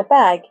Steamer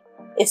bag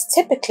is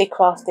typically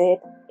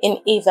crafted in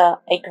either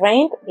a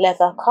grained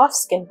leather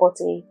calfskin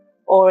body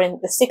or in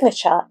the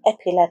signature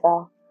epi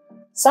leather.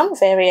 Some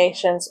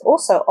variations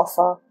also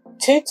offer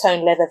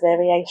two-tone leather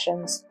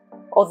variations.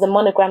 or the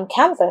monogram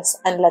canvas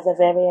and leather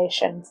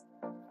variations.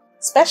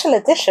 Special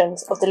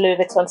editions of the Louis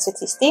Vuitton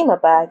City Steamer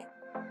bag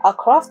are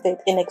crafted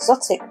in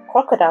exotic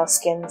crocodile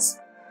skins,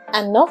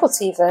 and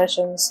novelty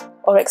versions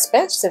or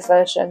expensive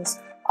versions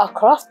are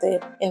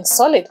crafted in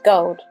solid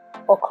gold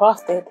or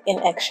crafted in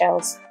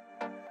eggshells.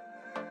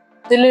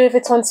 The Louis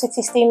Vuitton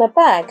City Steamer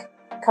bag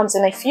comes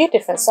in a few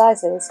different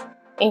sizes,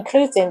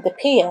 including the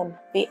PM,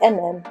 the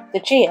MM, the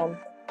GM,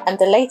 and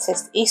the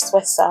latest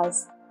East-West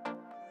size.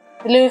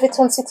 The Louis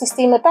Vuitton City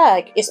Steamer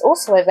bag is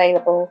also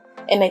available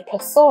in a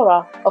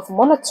plethora of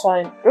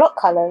monotone block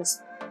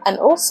colours and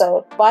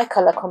also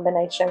bicolour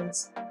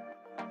combinations.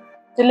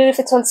 The Louis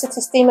Vuitton City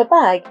Steamer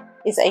bag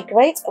is a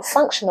great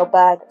functional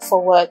bag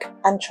for work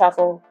and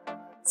travel.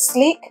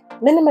 Sleek,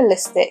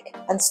 minimalistic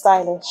and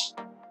stylish.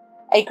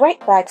 A great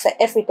bag for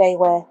everyday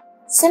wear,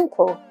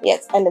 simple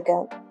yet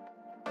elegant.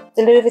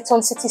 The Louis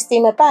Vuitton City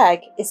Steamer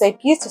bag is a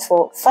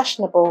beautiful,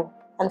 fashionable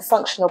and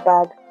functional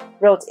bag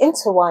rolled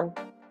into one,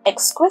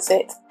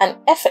 exquisite and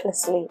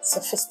effortlessly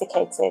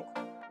sophisticated.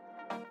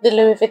 The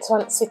Louis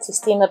Vuitton City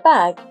Steamer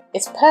bag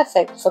is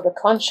perfect for the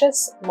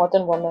conscious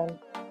modern woman.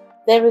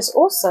 There is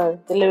also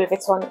the Louis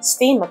Vuitton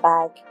Steamer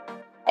bag,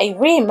 a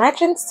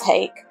reimagined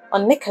take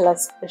on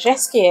Nicolas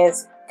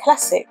Ghesquier's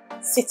classic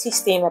City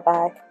Steamer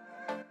bag.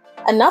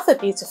 Another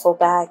beautiful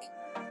bag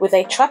with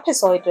a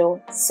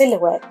trapezoidal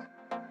silhouette,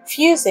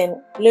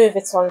 fusing Louis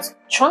Vuitton's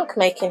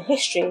trunk-making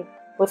history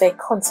with a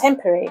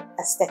contemporary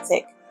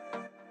aesthetic.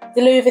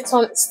 The Louis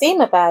Vuitton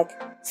Steamer bag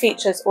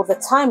features all the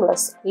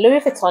timeless Louis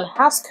Vuitton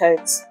house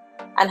codes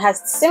and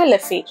has similar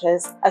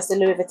features as the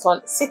Louis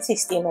Vuitton City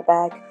Steamer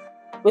bag,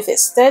 with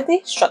its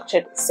sturdy,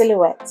 structured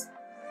silhouette.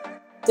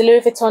 The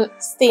Louis Vuitton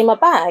Steamer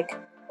bag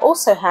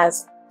also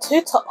has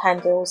two top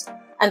handles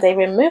and a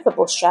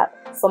removable strap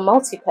for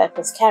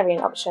multi-purpose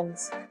carrying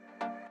options.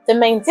 The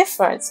main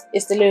difference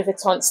is the Louis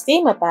Vuitton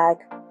Steamer bag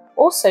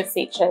also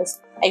features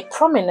a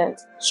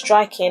prominent,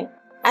 striking,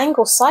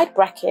 angle side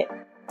bracket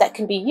that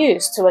can be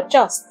used to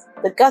adjust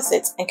the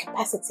gusset and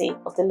capacity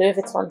of the Louis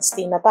Vuitton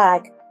Steamer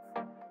bag.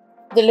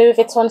 The Louis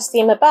Vuitton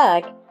Steamer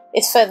bag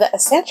is further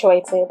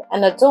accentuated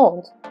and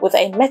adorned with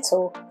a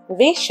metal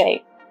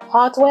V-shaped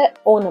hardware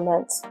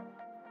ornament,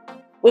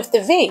 with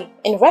the V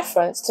in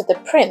reference to the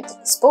print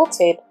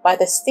sported by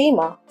the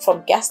steamer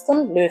from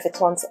Gaston Louis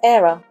Vuitton's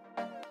era.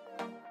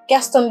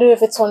 Gaston Louis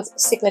Vuitton's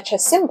signature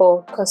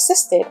symbol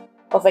consisted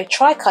of a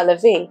tricolour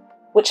V,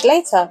 which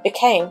later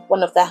became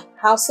one of the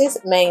house's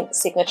main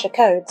signature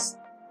codes.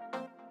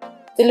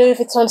 The Louis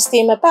Vuitton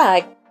Steamer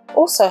bag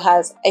also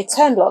has a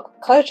turnlock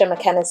closure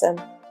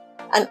mechanism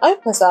and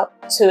opens up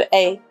to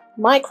a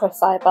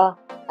microfiber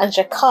and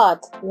jacquard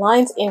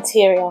lined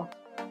interior,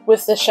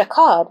 with the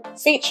jacquard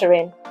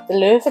featuring the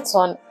Louis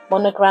Vuitton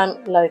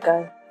monogram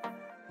logo.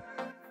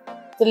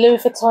 The Louis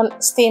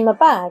Vuitton Steamer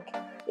bag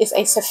is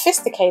a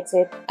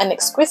sophisticated and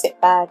exquisite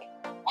bag,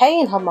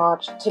 paying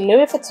homage to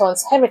Louis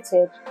Vuitton's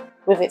heritage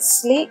with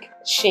its sleek,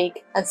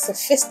 chic and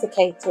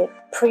sophisticated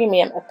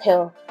premium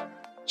appeal,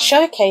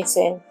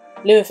 showcasing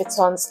Louis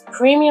Vuitton's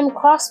premium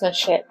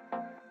craftsmanship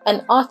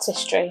and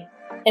artistry,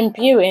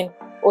 imbuing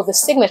all the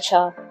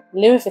signature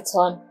Louis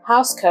Vuitton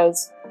house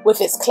codes with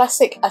its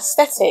classic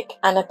aesthetic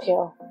and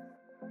appeal.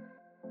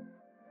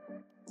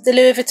 The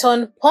Louis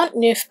Vuitton Pont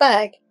Neuf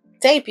bag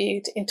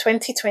debuted in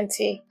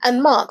 2020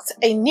 and marked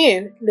a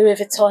new Louis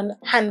Vuitton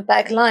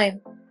handbag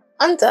line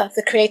under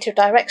the creative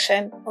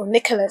direction of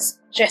Nicolas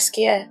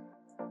Ghesquier.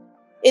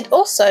 It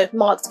also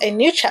marked a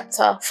new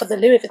chapter for the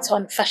Louis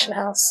Vuitton fashion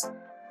house.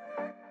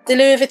 The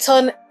Louis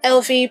Vuitton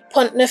LV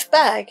Pont Neuf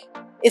bag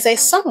is a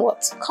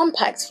somewhat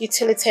compact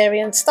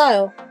utilitarian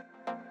style,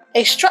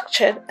 a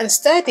structured and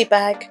sturdy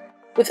bag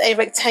with a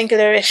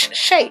rectangularish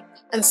shape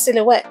and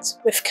silhouette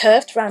with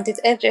curved rounded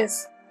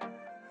edges.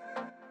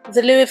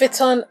 The Louis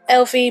Vuitton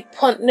LV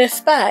Pont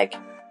Neuf bag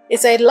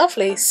is a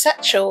lovely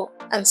satchel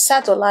and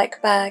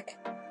saddle-like bag,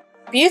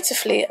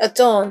 beautifully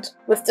adorned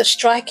with the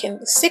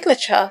striking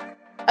signature,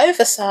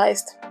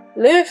 oversized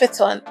Louis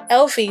Vuitton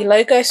LV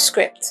logo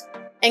script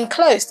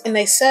enclosed in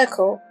a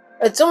circle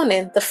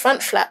adorning the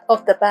front flap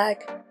of the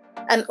bag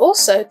and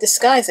also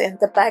disguising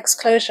the bag's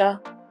closure.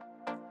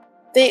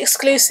 The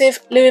exclusive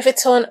Louis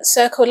Vuitton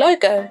circle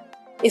logo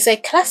is a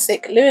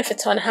classic Louis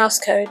Vuitton house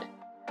code,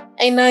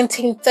 a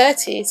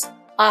 1930s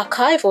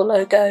archival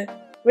logo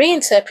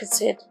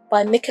reinterpreted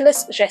by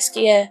Nicolas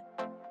Ghesquier.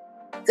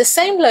 The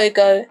same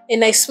logo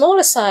in a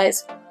smaller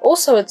size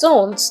also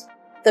adorns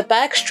the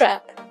bag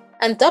strap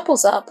and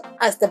doubles up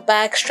as the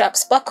bag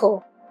strap's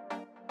buckle.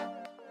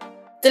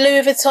 The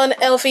Louis Vuitton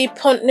LV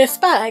Pont Neuf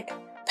bag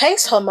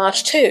pays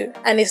homage to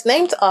and is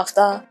named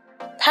after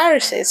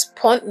Paris's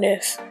Pont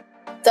Neuf,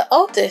 the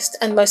oldest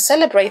and most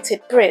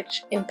celebrated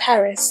bridge in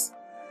Paris.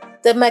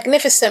 The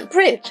magnificent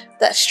bridge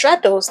that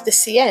straddles the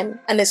Seine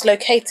and is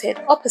located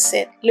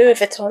opposite Louis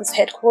Vuitton's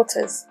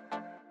headquarters.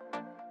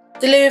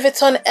 The Louis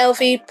Vuitton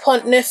LV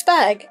Pont Neuf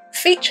bag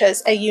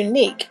features a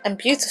unique and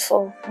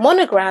beautiful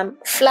monogram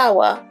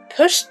flower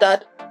push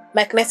stud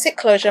magnetic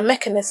closure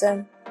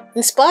mechanism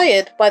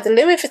inspired by the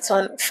Louis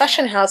Vuitton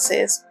fashion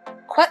house's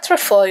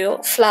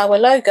quatrefoil flower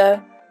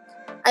logo.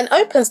 and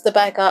opens the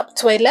bag up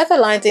to a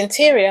leather-lined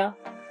interior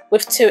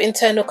with 2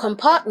 internal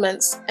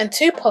compartments and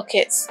 2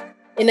 pockets,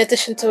 in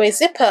addition to a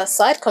zipper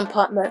side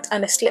compartment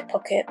and a slip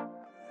pocket.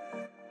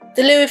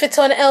 The Louis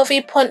Vuitton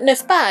LV Pont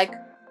Neuf bag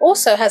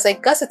also has a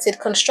gusseted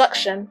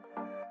construction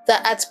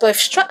that adds both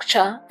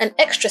structure and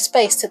extra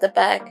space to the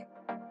bag.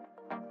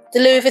 The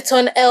Louis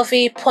Vuitton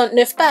LV Pont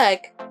Neuf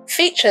bag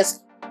features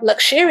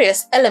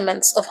luxurious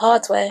elements of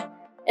hardware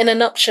in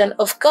an option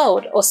of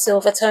gold or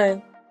silver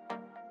tone.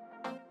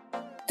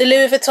 The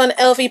Louis Vuitton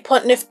LV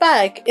Pont Neuf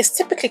bag is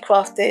typically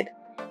crafted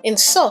in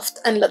soft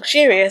and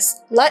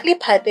luxurious, lightly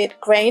padded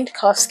grained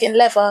calfskin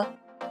leather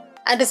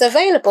and is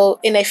available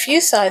in a few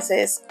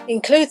sizes,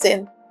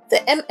 including the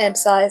MM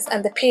size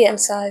and the PM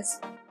size.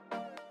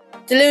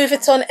 The Louis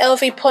Vuitton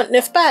LV Pont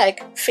Neuf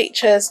bag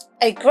features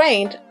a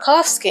grained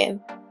calfskin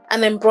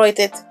and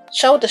embroidered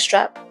shoulder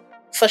strap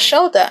for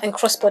shoulder and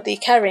crossbody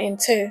carrying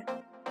too.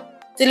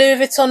 The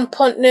Louis Vuitton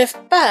Pont Neuf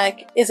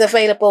bag is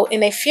available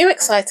in a few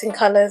exciting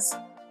colours,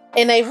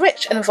 in a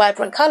rich and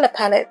vibrant colour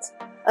palette,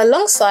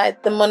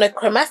 alongside the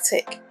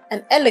monochromatic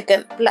and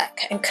elegant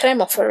black and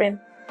creme offering.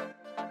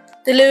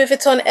 The Louis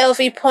Vuitton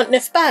LV Pont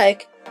Neuf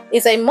bag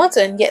is a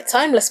modern yet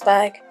timeless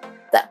bag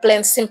that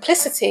blends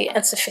simplicity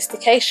and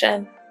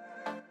sophistication.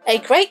 A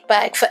great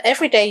bag for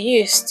everyday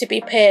use to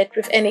be paired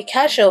with any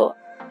casual,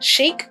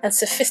 chic and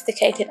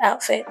sophisticated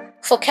outfit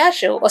for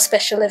casual or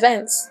special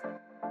events.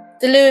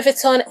 The Louis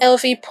Vuitton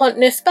LV Pont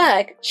Neuf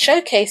bag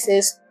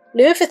showcases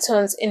Louis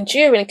Vuitton's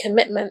enduring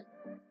commitment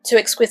to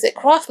exquisite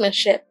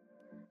craftsmanship,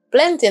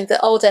 blending the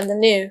old and the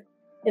new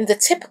in the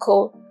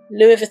typical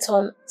Louis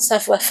Vuitton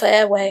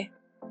savoir-faire way.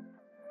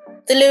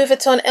 The Louis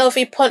Vuitton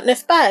LV Pont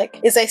Neuf bag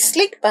is a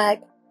sleek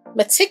bag,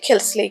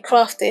 meticulously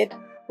crafted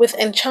with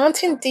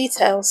enchanting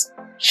details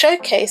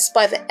showcased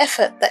by the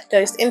effort that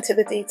goes into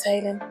the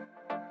detailing.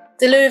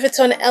 The Louis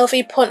Vuitton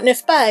LV Pont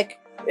Neuf bag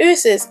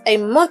oozes a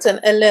modern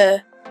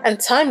allure and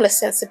timeless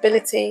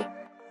sensibility,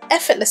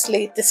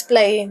 effortlessly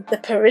displaying the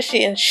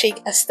Parisian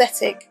chic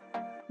aesthetic,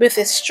 with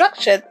its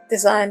structured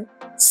design,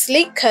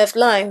 sleek curved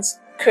lines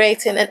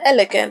creating an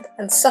elegant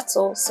and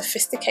subtle,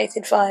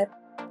 sophisticated vibe.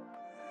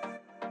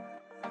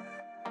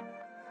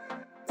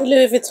 The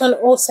Louis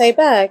Vuitton Orsay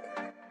bag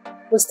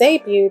was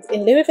debuted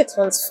in Louis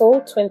Vuitton's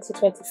Fall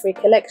 2023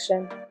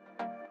 collection,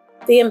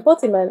 the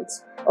embodiment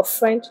of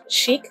French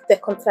chic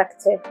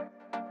décontracté.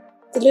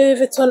 The Louis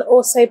Vuitton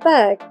Orsay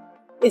bag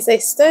is a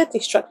sturdy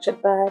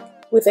structured bag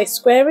with a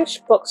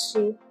squarish,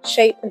 boxy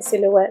shape and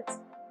silhouette.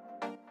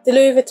 The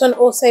Louis Vuitton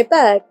Orsay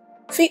bag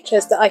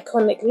features the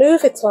iconic Louis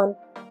Vuitton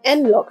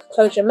N-lock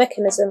closure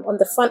mechanism on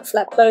the front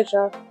flap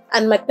closure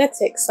and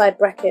magnetic side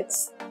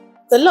brackets,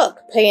 the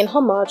lock paying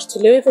homage to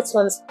Louis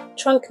Vuitton's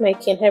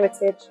trunk-making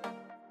heritage.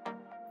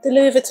 The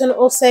Louis Vuitton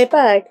Orsay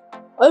bag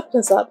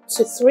opens up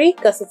to 3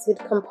 gusseted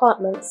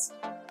compartments.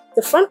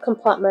 The front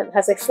compartment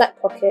has a flat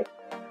pocket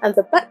and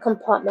the back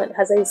compartment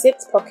has a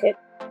zipped pocket,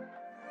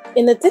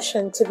 in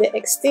addition to the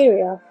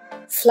exterior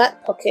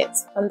flat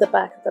pockets on the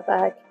back of the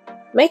bag,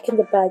 making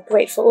the bag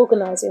great for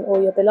organising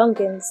all your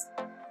belongings.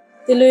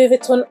 The Louis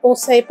Vuitton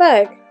Orsay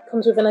bag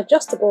comes with an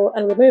adjustable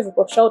and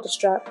removable shoulder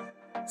strap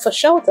for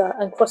shoulder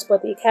and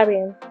crossbody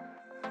carrying.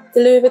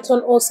 The Louis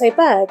Vuitton Orsay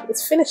bag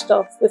is finished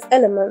off with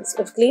elements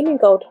of gleaming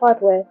gold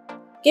hardware,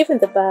 giving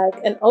the bag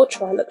an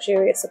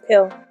ultra-luxurious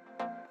appeal.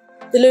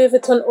 The Louis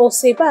Vuitton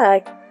Orsay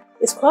bag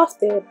is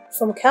crafted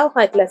from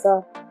cowhide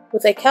leather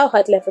with a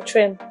cowhide leather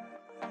trim.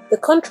 The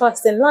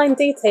contrasting line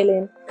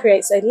detailing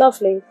creates a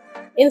lovely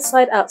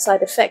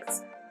inside-outside effect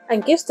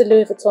and gives the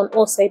Louis Vuitton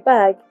Orsay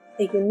bag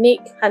a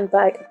unique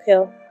handbag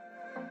appeal.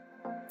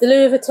 The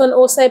Louis Vuitton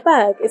Orsay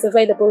bag is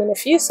available in a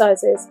few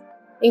sizes,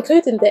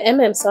 including the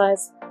MM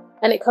size,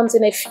 and it comes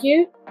in a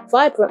few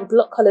vibrant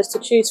block colours to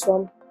choose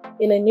from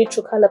in a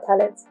neutral colour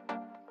palette.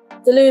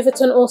 The Louis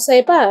Vuitton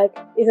Orsay bag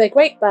is a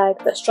great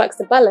bag that strikes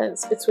the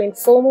balance between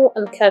formal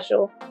and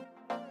casual.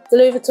 The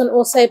Louis Vuitton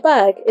Orsay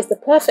bag is the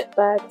perfect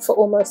bag for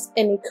almost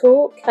any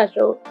cool,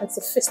 casual and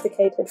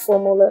sophisticated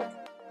formal look.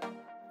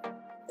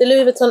 The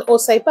Louis Vuitton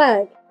Orsay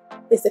bag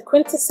is the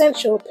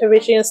quintessential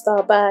Parisian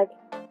style bag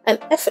and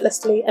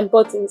effortlessly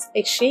embodies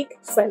a chic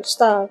French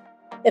style,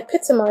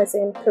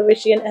 epitomising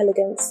Parisian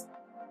elegance.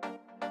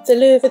 The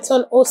Louis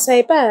Vuitton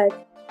Orsay bag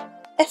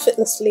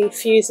effortlessly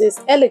fuses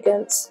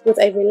elegance with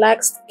a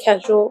relaxed,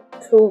 casual,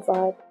 cool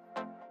vibe.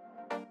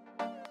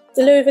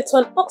 The Louis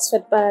Vuitton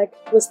Oxford bag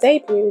was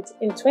debuted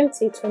in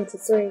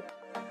 2023,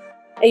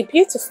 a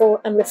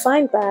beautiful and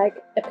refined bag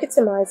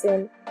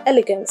epitomising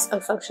elegance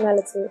and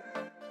functionality.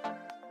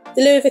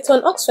 The Louis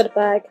Vuitton Oxford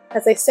bag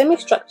has a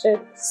semi-structured,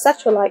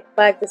 satchel-like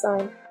bag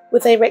design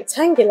with a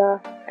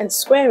rectangular and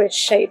squarish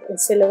shape and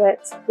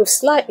silhouette with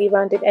slightly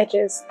rounded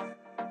edges.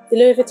 The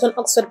Louis Vuitton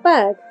Oxford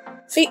bag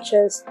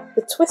features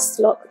the twist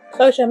lock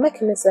closure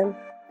mechanism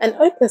and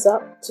opens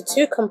up to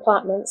 2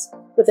 compartments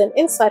with an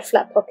inside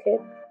flat pocket,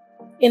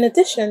 in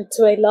addition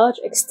to a large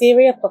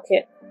exterior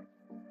pocket.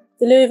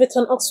 The Louis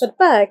Vuitton Oxford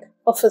bag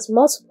offers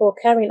multiple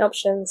carrying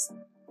options,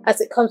 as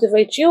it comes with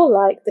a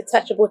jewel-like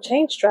detachable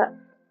chain strap,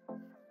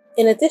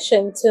 in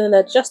addition to an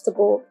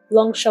adjustable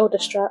long shoulder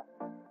strap.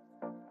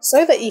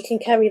 so that you can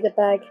carry the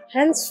bag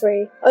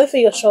hands-free over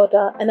your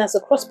shoulder and as a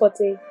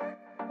crossbody,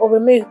 or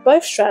remove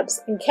both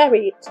straps and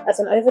carry it as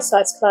an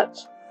oversized clutch.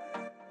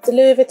 The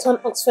Louis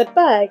Vuitton Oxford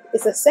bag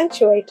is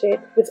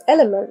accentuated with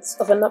elements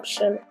of an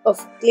option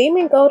of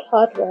gleaming gold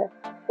hardware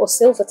or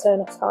silver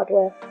tone of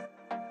hardware.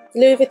 The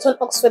Louis Vuitton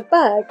Oxford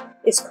bag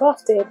is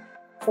crafted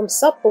from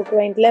supple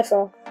grained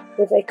leather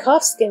with a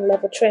calfskin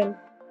leather trim.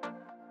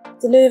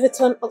 The Louis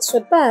Vuitton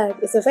Oxford bag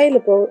is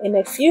available in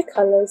a few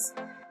colours,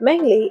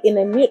 mainly in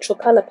a neutral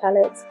colour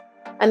palette,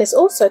 and is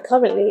also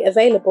currently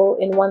available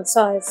in one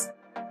size.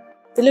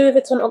 The Louis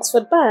Vuitton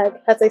Oxford bag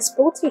has a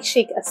sporty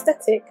chic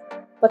aesthetic,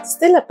 but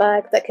still a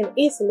bag that can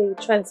easily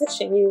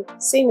transition you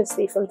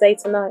seamlessly from day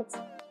to night,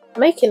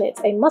 making it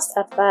a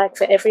must-have bag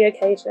for every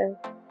occasion.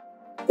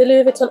 The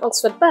Louis Vuitton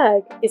Oxford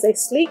bag is a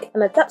sleek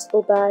and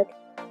adaptable bag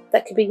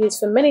that can be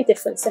used for many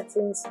different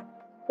settings,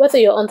 whether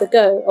you're on the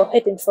go or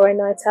heading for a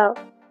night out.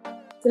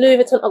 The Louis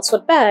Vuitton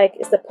Oxford bag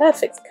is the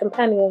perfect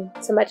companion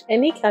to match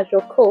any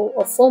casual, cool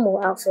or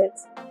formal outfit.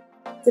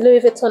 The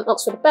Louis Vuitton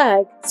Oxford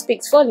bag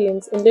speaks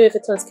volumes in Louis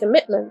Vuitton's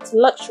commitment to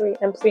luxury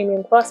and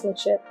premium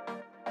craftsmanship.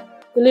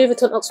 The Louis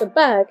Vuitton Oxford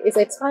bag is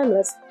a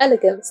timeless,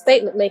 elegant,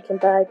 statement-making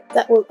bag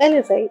that will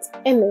elevate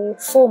any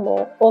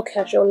formal or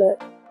casual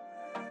look.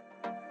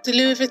 The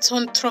Louis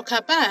Vuitton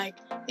Troca bag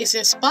is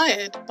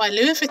inspired by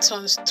Louis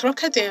Vuitton's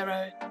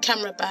Trocadero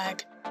camera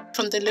bag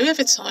from the Louis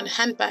Vuitton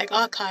handbag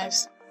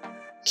archives.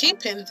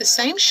 Keeping the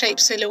same shape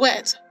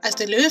silhouette as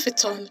the Louis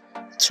Vuitton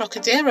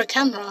Trocadero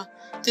camera,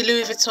 the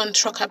Louis Vuitton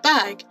Troca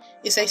bag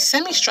is a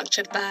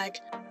semi-structured bag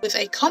with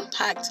a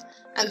compact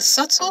and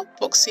subtle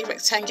boxy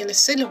rectangular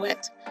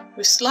silhouette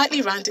with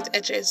slightly rounded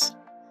edges.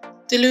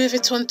 The Louis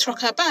Vuitton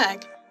Troca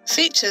bag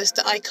features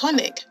the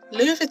iconic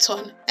Louis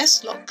Vuitton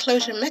S-lock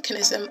closure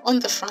mechanism on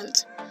the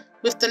front,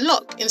 with the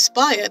lock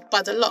inspired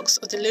by the locks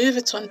of the Louis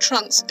Vuitton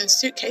trunks and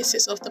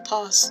suitcases of the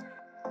past.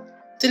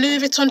 The Louis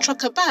Vuitton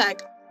Troca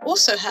bag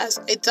also has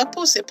a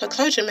double zipper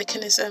closure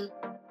mechanism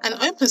and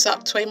opens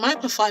up to a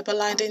microfiber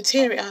lined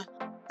interior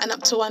and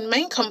up to one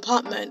main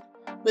compartment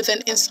with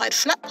an inside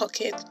flap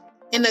pocket,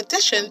 in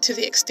addition to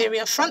the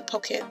exterior front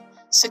pocket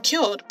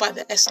secured by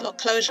the S-lock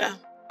closure.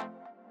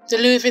 The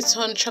Louis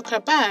Vuitton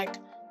Troca bag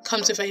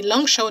comes with a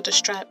long shoulder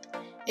strap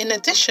in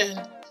addition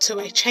to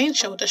a chain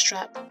shoulder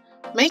strap,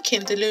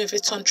 making the Louis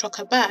Vuitton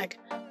Troca bag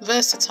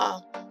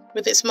versatile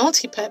with its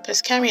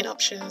multi-purpose carrying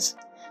options.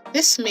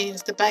 This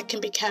means the bag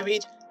can be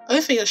carried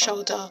over your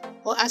shoulder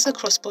or as a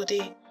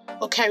crossbody,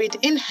 or carried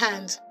in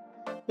hand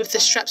with the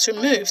straps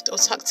removed or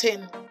tucked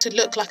in to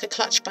look like a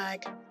clutch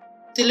bag.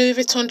 The Louis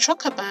Vuitton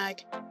Troca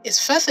bag is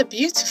further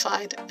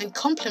beautified and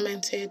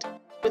complemented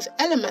with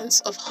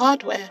elements of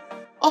hardware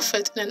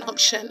offered in an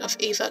option of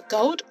either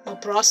gold or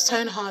brass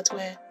tone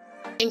hardware,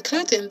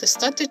 including the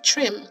studded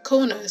trim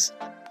corners,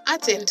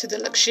 adding to the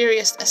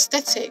luxurious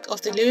aesthetic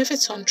of the Louis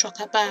Vuitton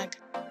Troca bag.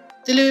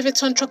 The Louis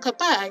Vuitton Troca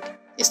bag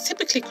is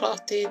typically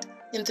crafted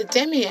in the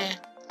demier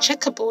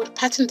checkerboard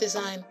pattern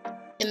design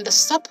in the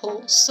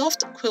supple,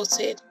 soft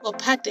quilted or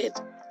padded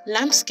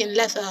lambskin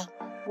leather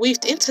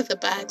weaved into the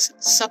bag's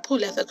supple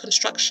leather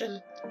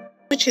construction,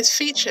 which is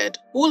featured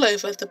all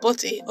over the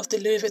body of the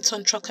Louis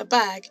Vuitton Troca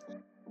bag,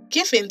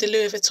 giving the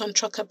Louis Vuitton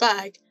Troca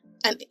bag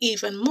an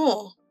even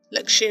more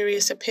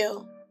luxurious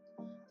appeal.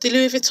 The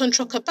Louis Vuitton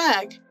Troca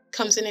bag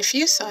comes in a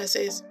few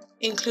sizes,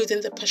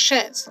 including the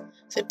pochette,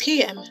 the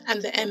PM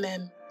and the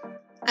MM.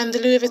 And the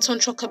Louis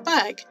Vuitton Troca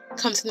bag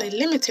comes in a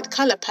limited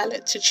colour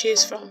palette to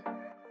choose from.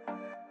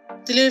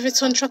 The Louis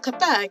Vuitton Troca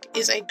bag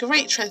is a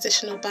great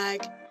transitional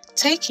bag,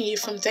 taking you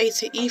from day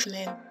to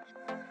evening.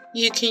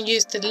 You can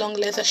use the long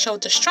leather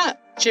shoulder strap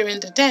during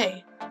the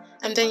day,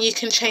 and then you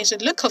can change the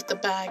look of the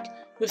bag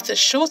with the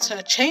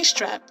shorter chain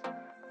strap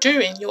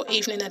during your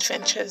evening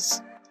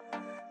adventures.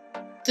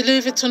 The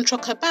Louis Vuitton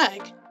Troca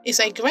bag is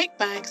a great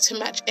bag to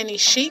match any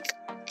chic,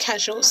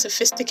 casual,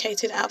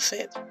 sophisticated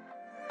outfit.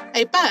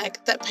 A bag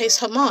that pays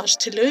homage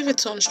to Louis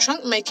Vuitton's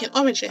trunk-making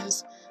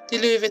origins, the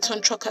Louis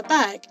Vuitton Troca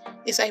bag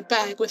is a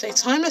bag with a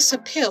timeless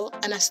appeal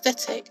and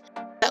aesthetic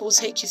that will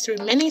take you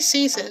through many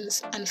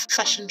seasons and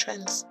fashion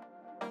trends.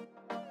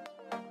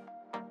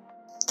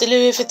 The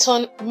Louis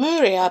Vuitton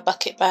Mouria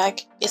bucket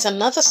bag is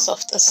another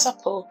soft and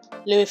supple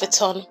Louis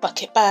Vuitton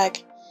bucket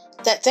bag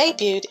that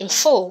debuted in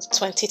fall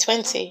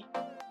 2020.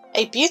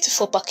 A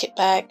beautiful bucket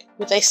bag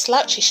with a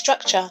slouchy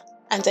structure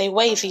and a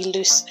wavy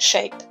loose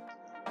shape.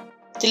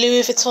 The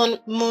Louis Vuitton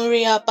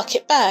Mouria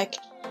bucket bag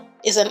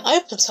is an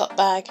open-top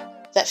bag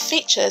that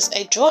features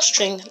a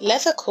drawstring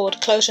leather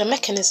cord closure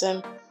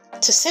mechanism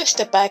to cinch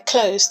the bag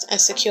closed and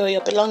secure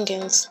your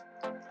belongings.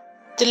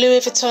 The Louis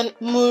Vuitton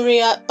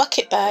Mouria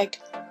bucket bag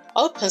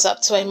opens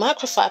up to a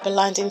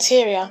microfiber-lined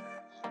interior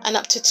and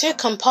up to 2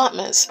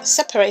 compartments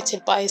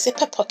separated by a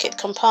zipper pocket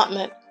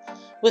compartment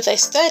with a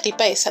sturdy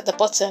base at the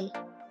bottom.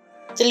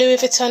 The Louis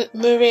Vuitton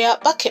Mouria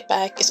bucket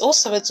bag is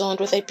also adorned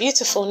with a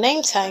beautiful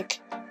name tag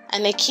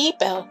and a key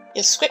bell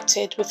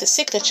inscripted with the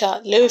signature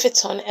Louis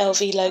Vuitton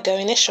LV logo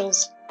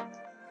initials.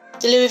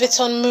 The Louis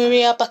Vuitton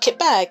Mouria bucket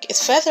bag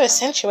is further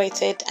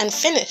accentuated and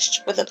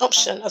finished with an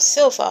option of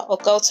silver or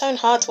gold tone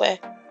hardware,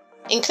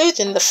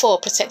 including the 4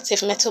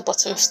 protective metal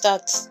bottom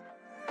studs.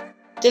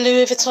 The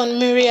Louis Vuitton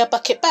Mourir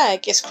bucket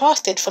bag is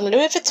crafted from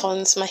Louis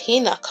Vuitton's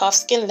Mahina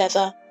calfskin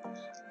leather,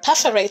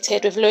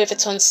 perforated with Louis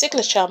Vuitton's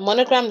signature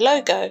monogram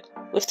logo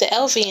with the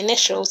LV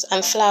initials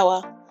and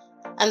flower,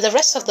 and the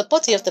rest of the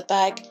body of the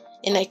bag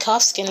in a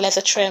calfskin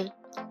leather trim.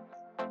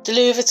 The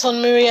Louis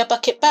Vuitton Mourir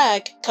bucket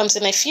bag comes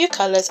in a few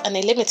colours and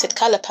a limited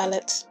colour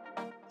palette.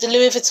 The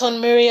Louis Vuitton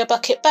Mourir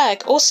bucket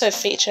bag also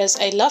features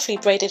a lovely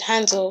braided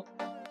handle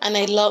and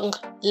a long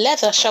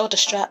leather shoulder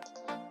strap,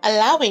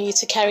 allowing you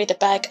to carry the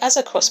bag as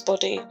a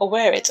crossbody or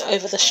wear it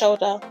over the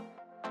shoulder,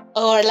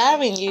 or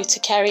allowing you to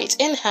carry it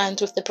in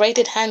hand with the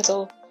braided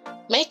handle,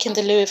 making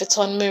the Louis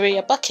Vuitton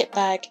Mourir bucket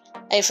bag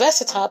a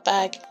versatile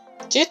bag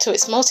due to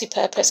its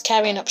multi-purpose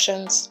carrying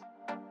options.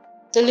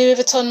 The Louis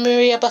Vuitton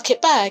Mourir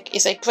bucket bag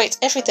is a great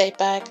everyday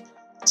bag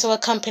to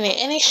accompany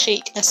any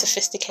chic and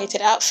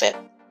sophisticated outfit.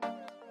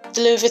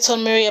 The Louis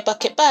Vuitton Mourir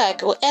bucket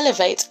bag will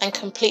elevate and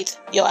complete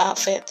your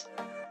outfit.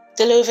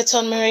 The Louis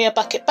Vuitton Mourir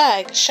bucket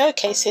bag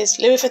showcases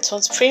Louis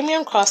Vuitton's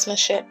premium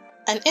craftsmanship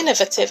and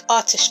innovative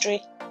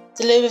artistry.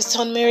 The Louis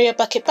Vuitton Mourir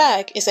bucket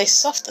bag is a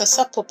soft and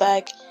supple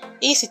bag,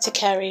 easy to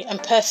carry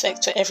and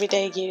perfect for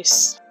everyday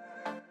use.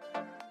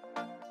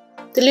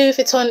 The Louis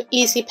Vuitton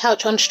Easy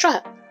Pouch on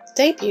Strap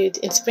debuted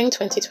in spring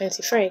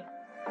 2023.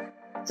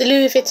 The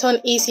Louis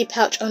Vuitton Easy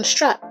Pouch on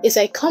Strap is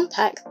a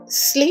compact,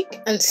 sleek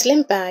and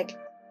slim bag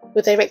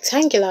with a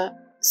rectangular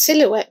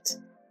silhouette.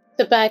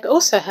 The bag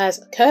also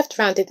has curved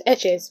rounded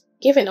edges,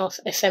 giving off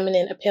a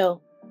feminine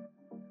appeal.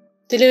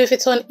 The Louis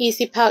Vuitton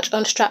Easy Pouch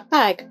on Strap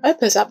bag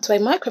opens up to a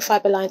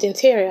microfiber lined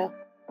interior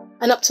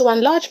and up to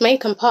one large main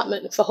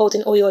compartment for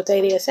holding all your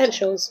daily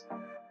essentials.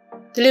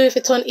 The Louis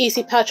Vuitton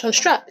Easy Pouch on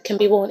Strap can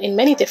be worn in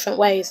many different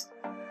ways,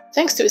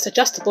 thanks to its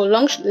adjustable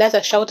long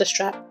leather shoulder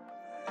strap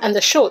and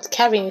the short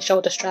carrying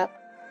shoulder strap.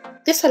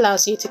 This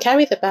allows you to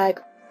carry the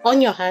bag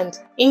on your hand,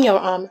 in your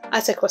arm,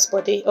 as a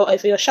crossbody or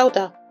over your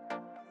shoulder.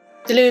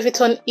 The Louis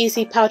Vuitton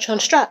Easy Pouch on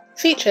Strap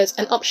features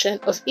an option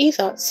of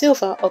either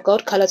silver or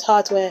gold coloured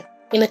hardware,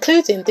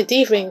 including the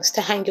D-rings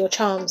to hang your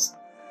charms.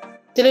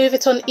 The Louis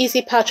Vuitton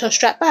Easy Pouch on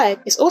Strap bag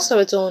is also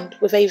adorned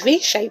with a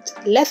V-shaped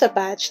leather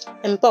badge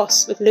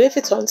embossed with Louis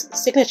Vuitton's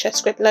signature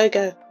script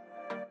logo.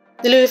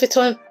 The Louis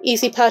Vuitton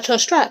Easy Pouch on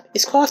Strap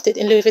is crafted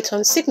in Louis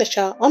Vuitton's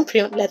signature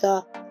Empreinte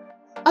leather.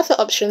 Other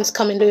options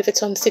come in Louis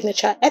Vuitton's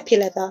signature Epi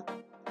leather.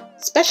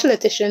 Special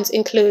editions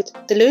include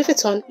the Louis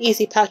Vuitton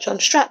Easy Pouch on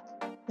Strap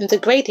and the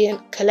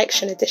Gradient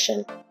Collection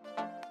Edition.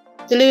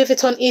 The Louis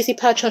Vuitton Easy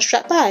Pouch on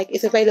Strap bag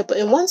is available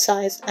in one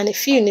size and a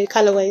few new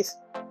colourways.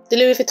 The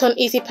Louis Vuitton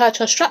Easy Pouch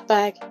on Strap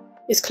bag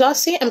is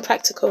classy and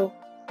practical,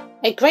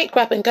 a great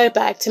grab-and-go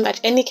bag to match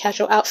any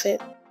casual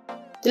outfit.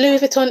 The Louis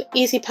Vuitton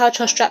Easy Pouch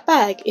on Strap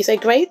bag is a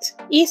great,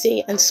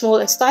 easy and small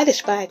and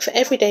stylish bag for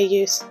everyday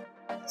use.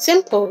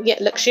 Simple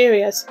yet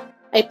luxurious,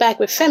 a bag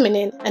with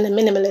feminine and a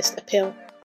minimalist appeal.